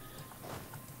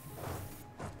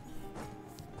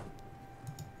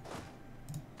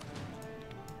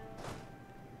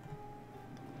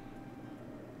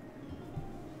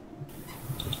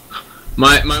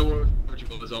 My war with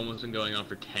Portugal has almost been going on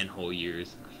for 10 whole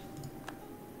years.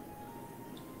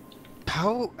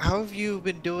 How have you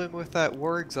been doing with that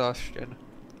war exhaustion?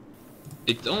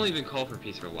 It's only been called for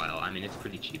peace for a while. I mean, it's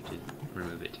pretty cheap to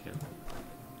remove it too.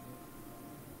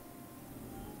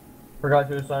 Forgot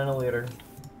to assign a leader.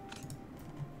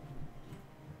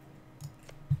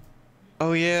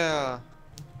 Oh yeah.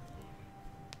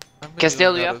 I'm gonna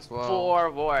Castile, do you that have as well. 4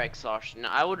 war exhaustion.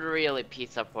 I would really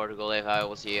peace up Portugal if I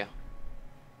was you.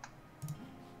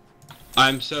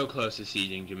 I'm so close to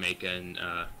sieging Jamaica and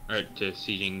or to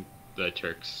sieging the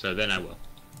Turks, so then I will.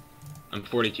 I'm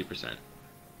 42%.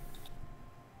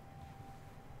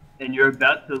 And you're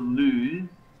about to lose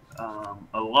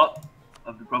a lot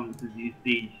of the provinces you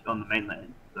siege on the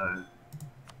mainland. So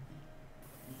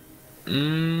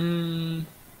One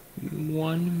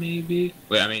maybe.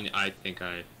 Wait, I mean, I think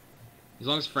as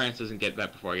long as France doesn't get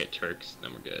that before I get Turks,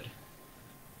 then we're good.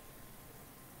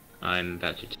 I'm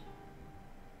about to.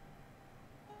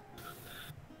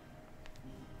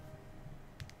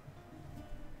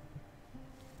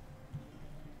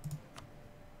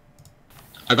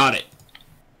 I got it.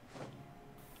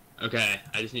 Okay,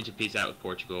 I just need to peace out with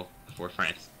Portugal before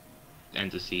France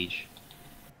ends the siege.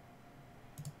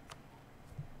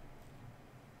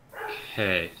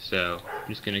 Okay, so I'm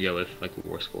just gonna go with like a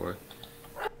war score.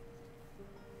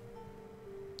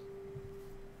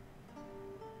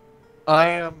 I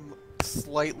am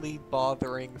slightly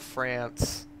bothering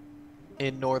France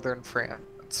in northern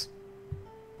France.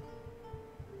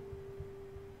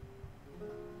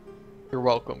 You're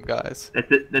welcome, guys.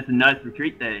 that's a nice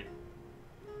retreat there.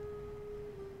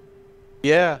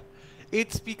 Yeah,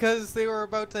 it's because they were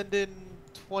about to send in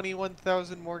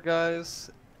 21,000 more guys.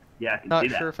 Yeah, I can Not see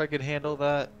that. sure if I could handle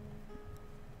that.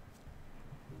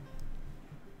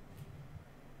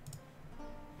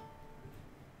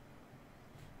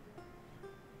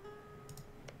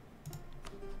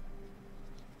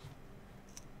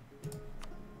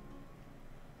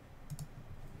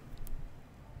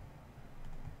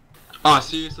 Aw,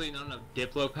 seriously? Not enough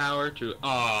Diplo power to...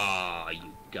 Aw,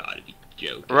 you gotta be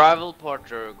joking. Rival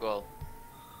Portugal.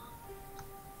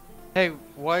 Hey,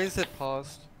 why is it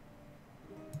paused?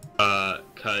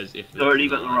 Cause if... It's already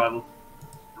got the rival.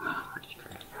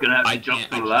 Gonna have to jump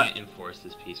through that. I can't enforce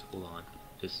this piece. Hold on.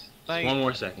 Just one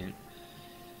more second.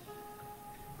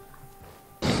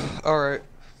 Alright.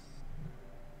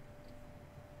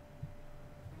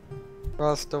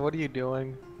 Rasta, what are you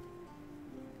doing?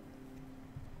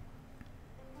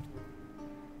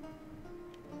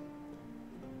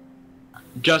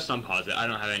 Just unpause it. I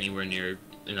don't have anywhere near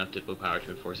enough Diplo power to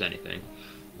enforce anything.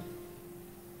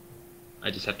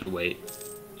 I just have to wait.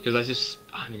 Because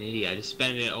I'm an idiot. I just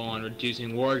spent it all on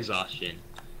reducing war exhaustion.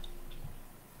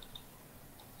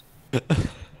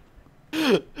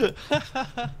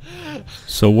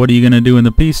 So what are you gonna do in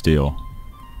the peace deal?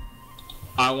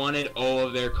 I wanted all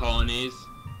of their colonies,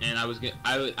 and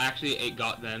actually it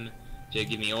got them to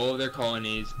give me all of their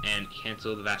colonies and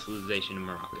cancel the vassalization of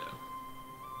Morocco.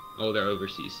 All their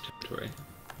overseas territory.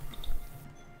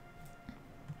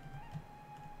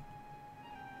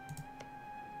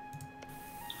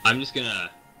 I'm just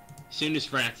gonna, as soon as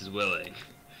France is willing,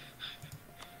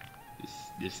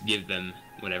 just give them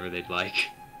whatever they'd like.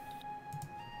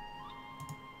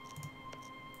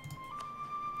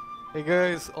 Hey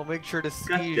guys, I'll make sure to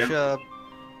siege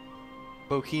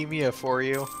Bohemia for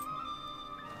you.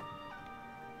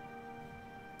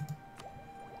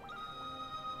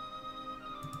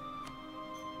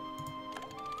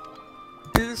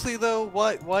 Seriously though,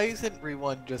 why isn't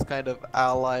everyone just kind of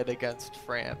allied against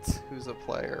France, who's a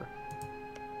player?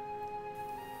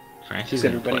 France is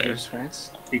a player.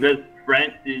 France? Because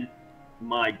France is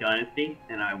my dynasty,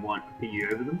 and I want to put you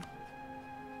over them.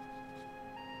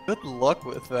 Good luck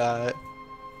with that.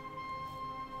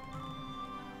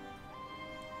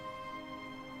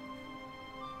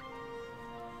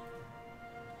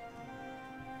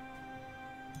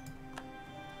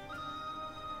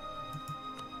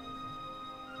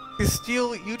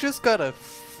 Steele, you just got a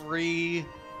free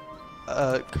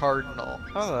cardinal.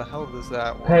 How the hell does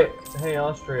that work? Hey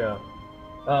Austria.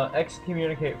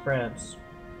 Excommunicate France.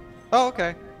 Oh,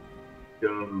 okay.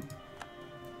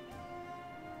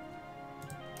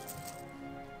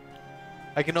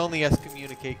 I can only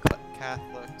excommunicate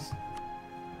Catholics.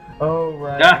 Oh,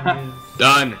 right.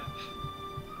 Done.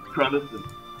 Protestant.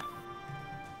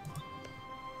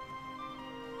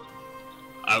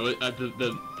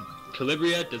 The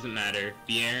Calabria doesn't matter.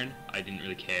 Bearn, I didn't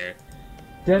really care.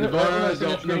 Navarre is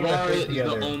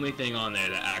the only thing on there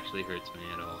that actually hurts me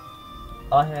at all.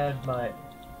 I had my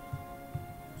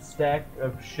stack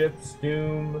of ships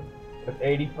doom with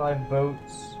 85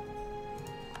 boats.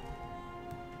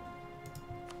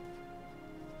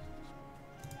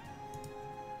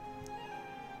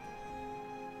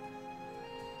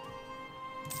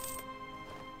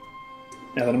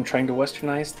 Now that I'm trying to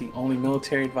westernize, the only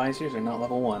military advisors are not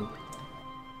level 1.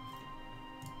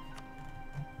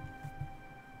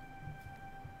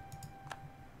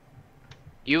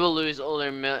 You will lose all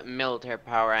your military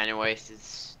power anyways,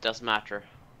 it doesn't matter.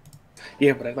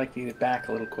 Yeah, but I'd like to get it back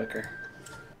a little quicker.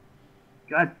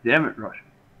 God damn it, Russia.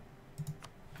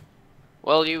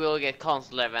 Well, you will get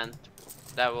console event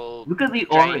that will Look at the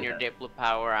drain your diplo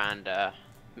power and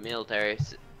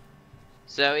militaries.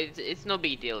 So it's no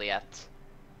big deal yet.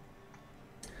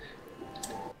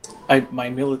 My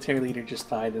military leader just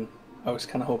died, and I was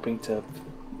kind of hoping to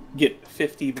get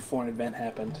 50 before an event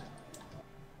happened.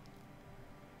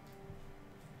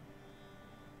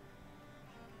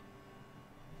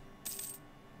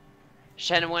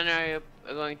 Shen, when are you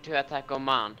going to attack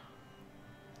Oman?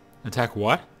 Attack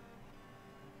what?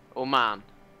 Oman.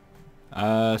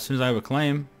 As soon as I have a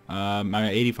claim, I'm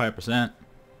at 85%.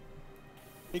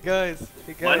 Hey guys.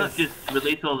 Why not just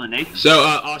release all the nations? So,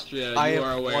 Austria, you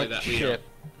are aware one that ship.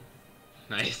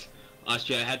 Nice.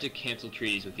 Austria, I had to cancel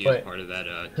treaties with you Wait, as part of that,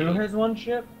 who deal. has one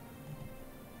ship?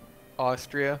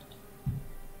 Austria.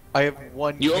 I have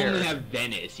one You care. only have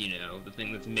Venice, you know, the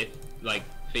thing that's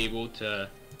fabled to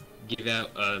give out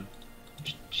a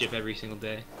ship every single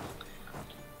day.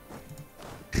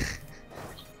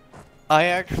 I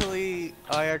actually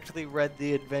read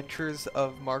the Adventures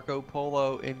of Marco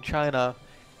Polo in China,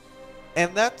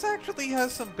 and that actually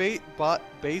has some bot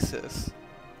basis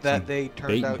that they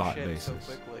turned out shit so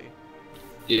quickly.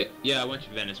 Yeah, I went to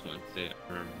Venice once. I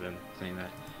remember them saying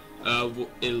that.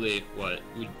 Italy, what?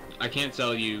 I can't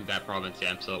sell you that province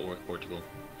yet. I'm still at war with Portugal.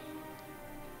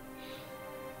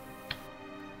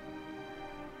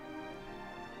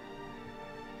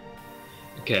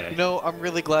 Okay. You know, I'm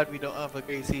really glad we don't have a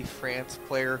crazy France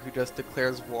player who just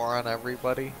declares war on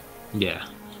everybody. Yeah.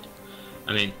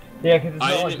 I mean, yeah, because it's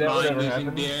I not like didn't that would mind ever losing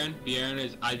happen. Bearn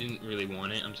is, I didn't really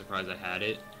want it. I'm surprised I had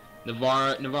it.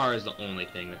 Navarre is the only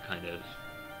thing that kind of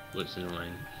was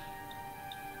annoying.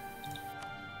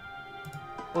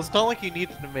 Well, it's not like you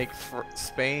needed to make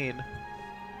Spain.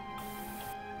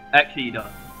 Actually, you don't.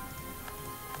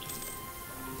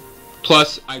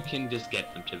 Plus, I can just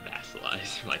get them to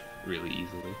vassalize, like, really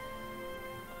easily.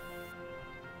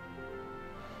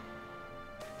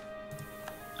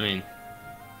 I mean,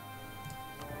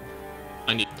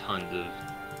 I need tons of...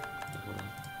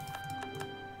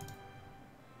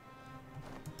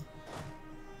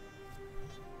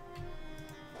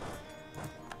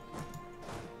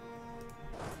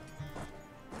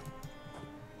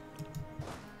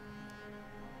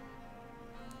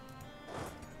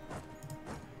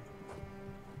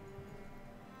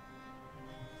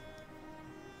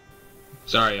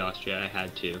 Sorry, Austria, I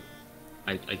had to.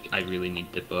 I really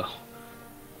need Diplo.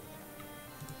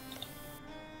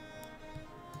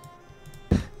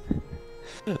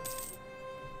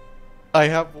 I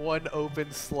have one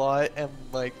open slot and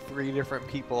like 3 different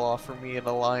people offer me an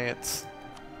alliance.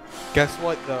 Guess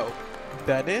what though?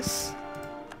 Venice,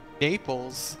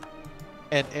 Naples,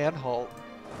 and Anhalt.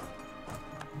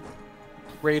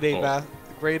 Grade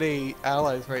A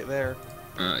allies right there.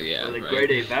 Yeah, Well, the right.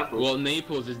 grade A vassals. Well,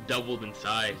 Naples is doubled in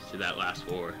size to that last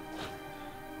war.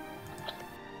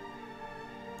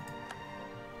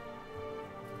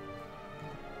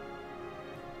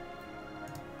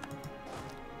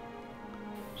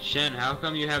 Shen, how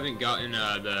come you haven't gotten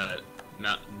the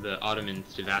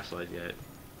Ottomans to vassalize yet?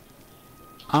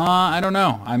 I don't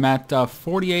know. I'm at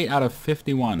 48 out of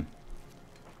 51.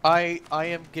 I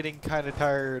am getting kind of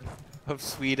tired of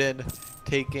Sweden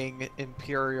taking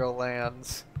imperial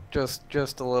lands.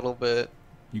 Just a little bit.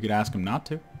 You could ask him not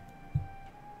to.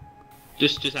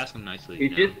 Just ask him nicely.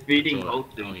 He's just feeding That's all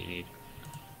Holston. you need.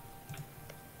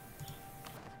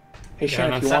 Hey,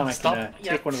 Shen, if you want, I stop. can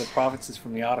take one of the provinces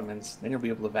from the Ottomans. Then you'll be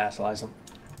able to vassalize them.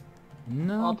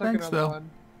 No, I'll take thanks another though. one.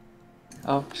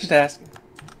 Oh, just asking.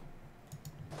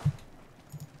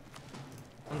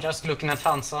 I'm just looking at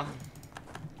Hansa.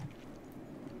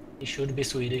 He should be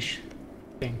Swedish,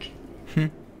 I think.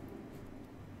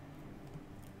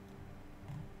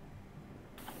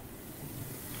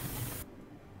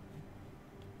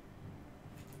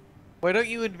 Why don't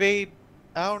you invade,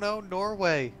 I don't know,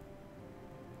 Norway?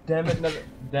 Damn it,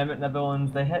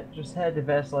 Netherlands! They just had to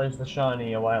vassalize the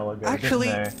Shawnee a while ago. Actually,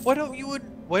 didn't they? why don't you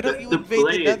invade the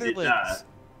players did Netherlands?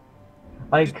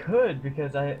 I could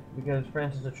because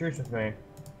France is a truce with me.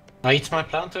 It's my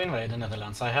plan to invade the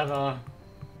Netherlands. I have a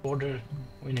border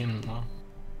with him now.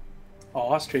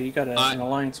 Oh, Austria, you got an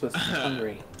alliance with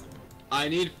Hungary. I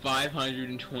need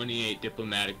 528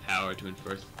 diplomatic power to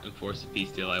enforce the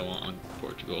peace deal I want on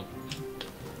Portugal.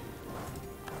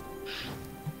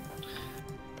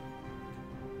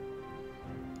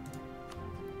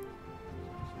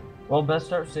 Well, best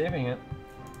start saving it.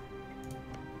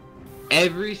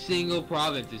 Every single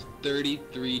province is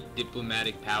 33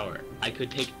 diplomatic power. I could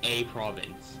take a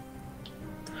province.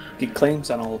 Get claims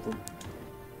on all of them.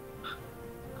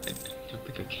 I don't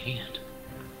think I can.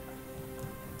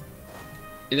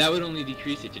 And that would only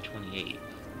decrease it to 28.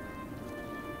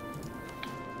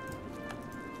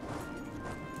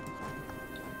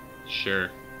 Sure.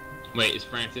 Wait, is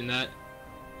France in that?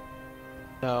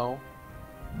 No.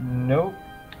 Nope.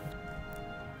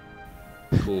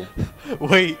 Cool.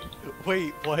 Wait,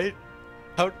 what?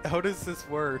 How does this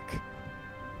work?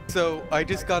 So, I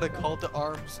just got a call to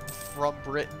arms from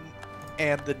Britain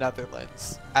and the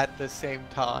Netherlands at the same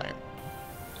time.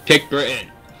 Pick Britain.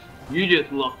 You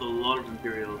just lost a lot of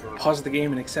Imperials. Pause the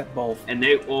game and accept both. And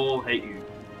they all hate you.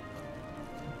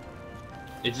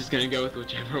 It's just gonna go with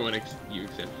whichever one you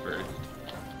accept first.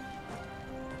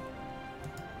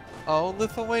 Oh,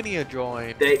 Lithuania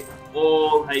joined. They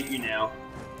all hate you now.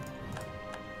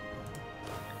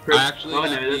 I actually oh,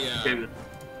 have no, the,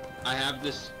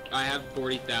 I have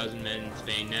 40,000 men in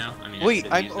Spain now. I mean,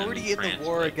 Wait, I I'm already in France, the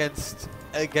war but...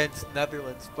 against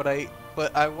Netherlands, but I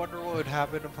wonder what would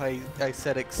happen if I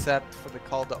said accept for the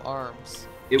call to arms.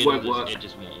 It won't work. It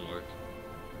just won't work.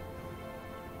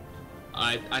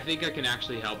 I think I can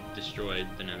actually help destroy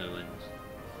the Netherlands.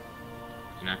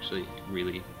 I can actually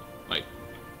really, like,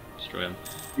 destroy them.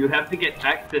 You have to get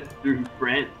access through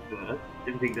France first.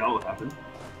 Didn't think that would happen.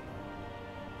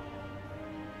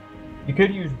 You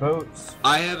could use boats.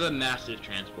 I have a massive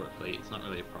transport fleet. It's not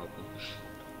really a problem.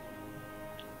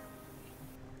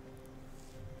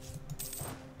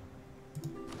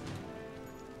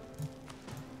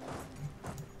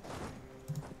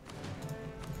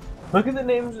 Look at the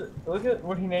names. Look at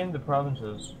what he named the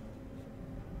provinces.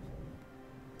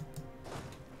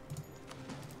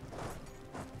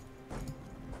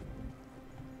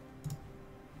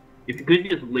 If you could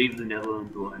just leave the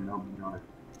Netherlands alone, that would be nice.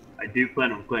 I do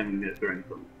plan on claiming this during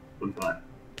some time.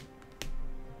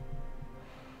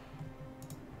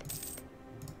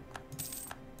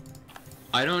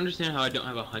 I don't understand how I don't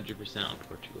have 100% on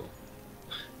Portugal.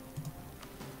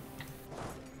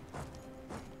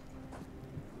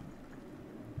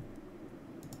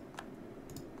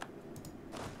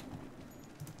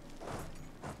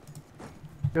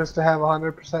 Just to have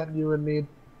 100%, you would need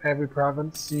every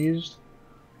province seized.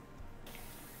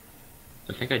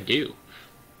 I think I do.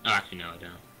 Oh, actually, no, I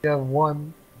don't. You have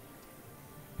one.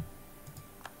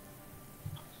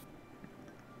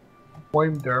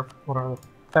 Coimderp, whatever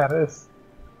that is.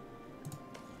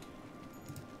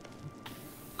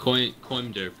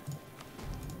 Coimderp.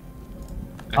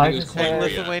 I just had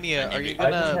Lithuania, are you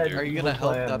gonna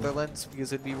help Netherlands?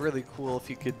 Because it'd be really cool if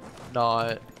you could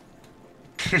not.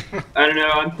 I don't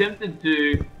know, I'm tempted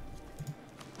to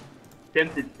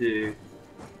tempted to.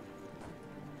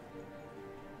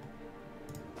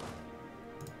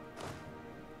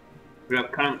 But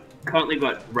I've currently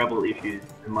got rebel issues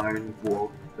in my own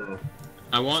war, so.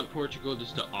 I want Portugal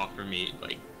just to offer me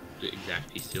like the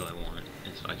exact peace deal I want,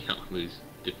 and so I can't lose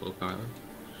diplo power.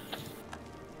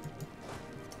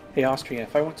 Hey Austria,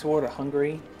 if I went to war to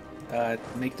Hungary,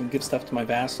 make them give stuff to my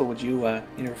vassal, would you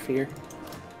interfere?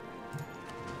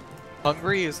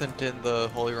 Hungary isn't in the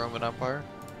Holy Roman Empire.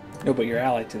 No, but you're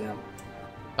allied to them.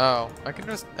 Oh, I can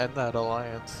just end that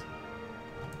alliance.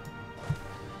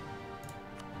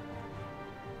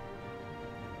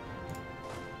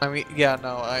 I mean, yeah,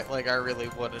 no, I really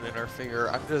wouldn't interfere.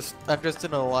 I'm just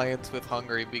in an alliance with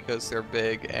Hungary because they're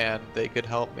big and they could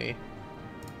help me.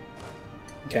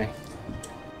 Okay.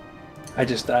 I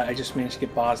just managed to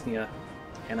get Bosnia,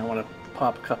 and I want to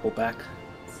pop a couple back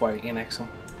before I annex them.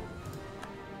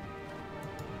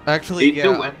 Actually,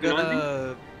 yeah,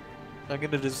 I'm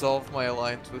gonna dissolve my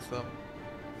alliance with them,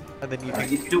 and then you can.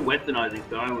 He's still westernizing,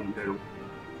 so I wouldn't go.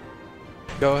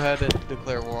 Go ahead and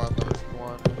declare war on them if you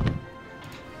want.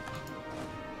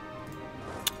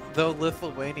 Though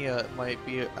Lithuania might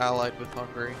be allied with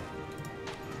Hungary.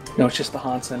 No, it's just the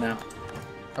Hansa now.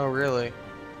 Oh, really?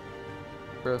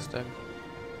 Interesting.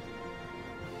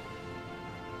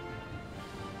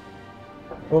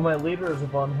 Well, my leader is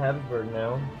von Habsburg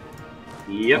now.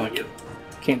 Yep.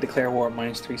 Can't declare war at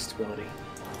 -3 stability.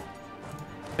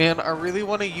 Man, I really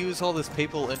want to use all this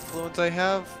papal influence I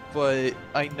have, but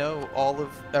I know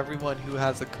everyone who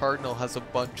has a cardinal has a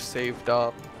bunch saved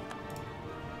up.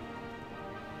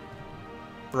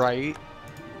 Right?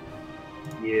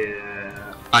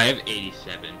 Yeah. I have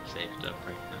 87 saved up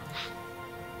right now.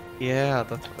 Yeah,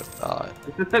 that's what I thought.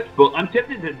 It's a such book. I'm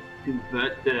tempted to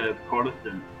convert to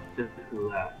Protestant just for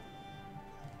that.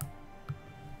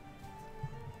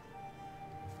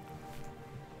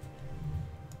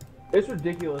 It's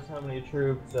ridiculous how many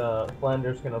troops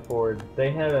Flanders can afford.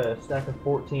 They had a stack of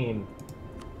 14.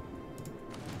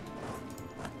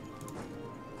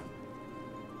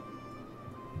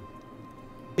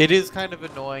 It is kind of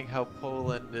annoying how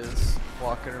Poland is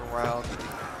walking around.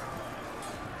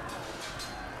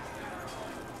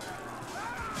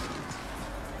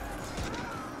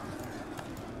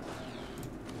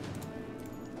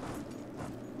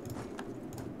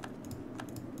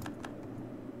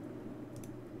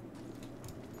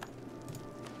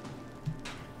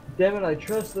 Damn it, I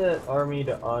trust that army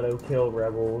to auto-kill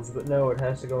rebels, but no, it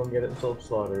has to go and get itself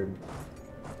slaughtered.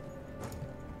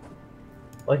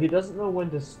 Like, it doesn't know when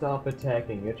to stop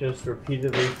attacking, it just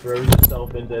repeatedly throws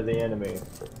itself into the enemy.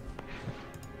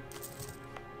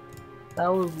 That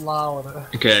was loud.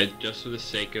 Okay, just for the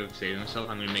sake of saving myself,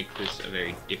 I'm gonna make this a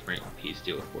very different peace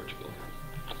deal with Portugal.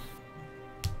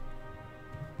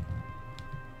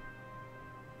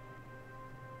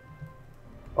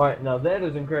 Alright, now that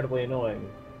is incredibly annoying.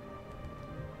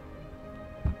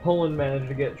 Poland managed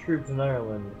to get troops in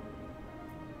Ireland.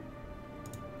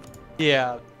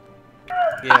 Yeah.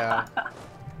 Yeah.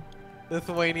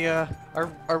 Lithuania,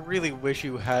 I really wish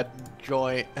you hadn't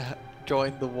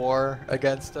joined the war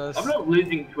against us. I'm not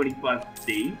losing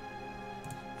 25C.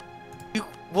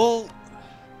 Well,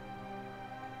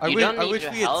 I wish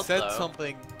we had said though.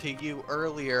 something to you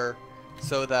earlier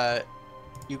so that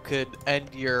you could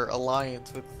end your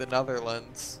alliance with the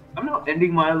Netherlands. I'm not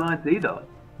ending my alliance either.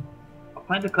 I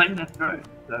plan to claim their throne,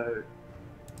 so...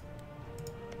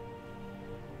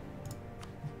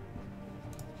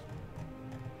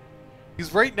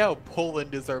 Because right now,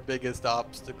 Poland is our biggest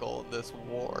obstacle in this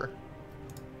war.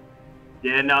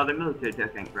 Yeah, no, the military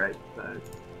tech ain't great, so...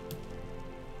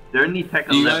 They're only tech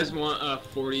 11. Do you guys want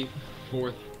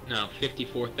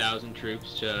 54,000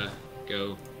 troops to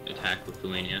go attack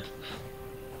Lithuania?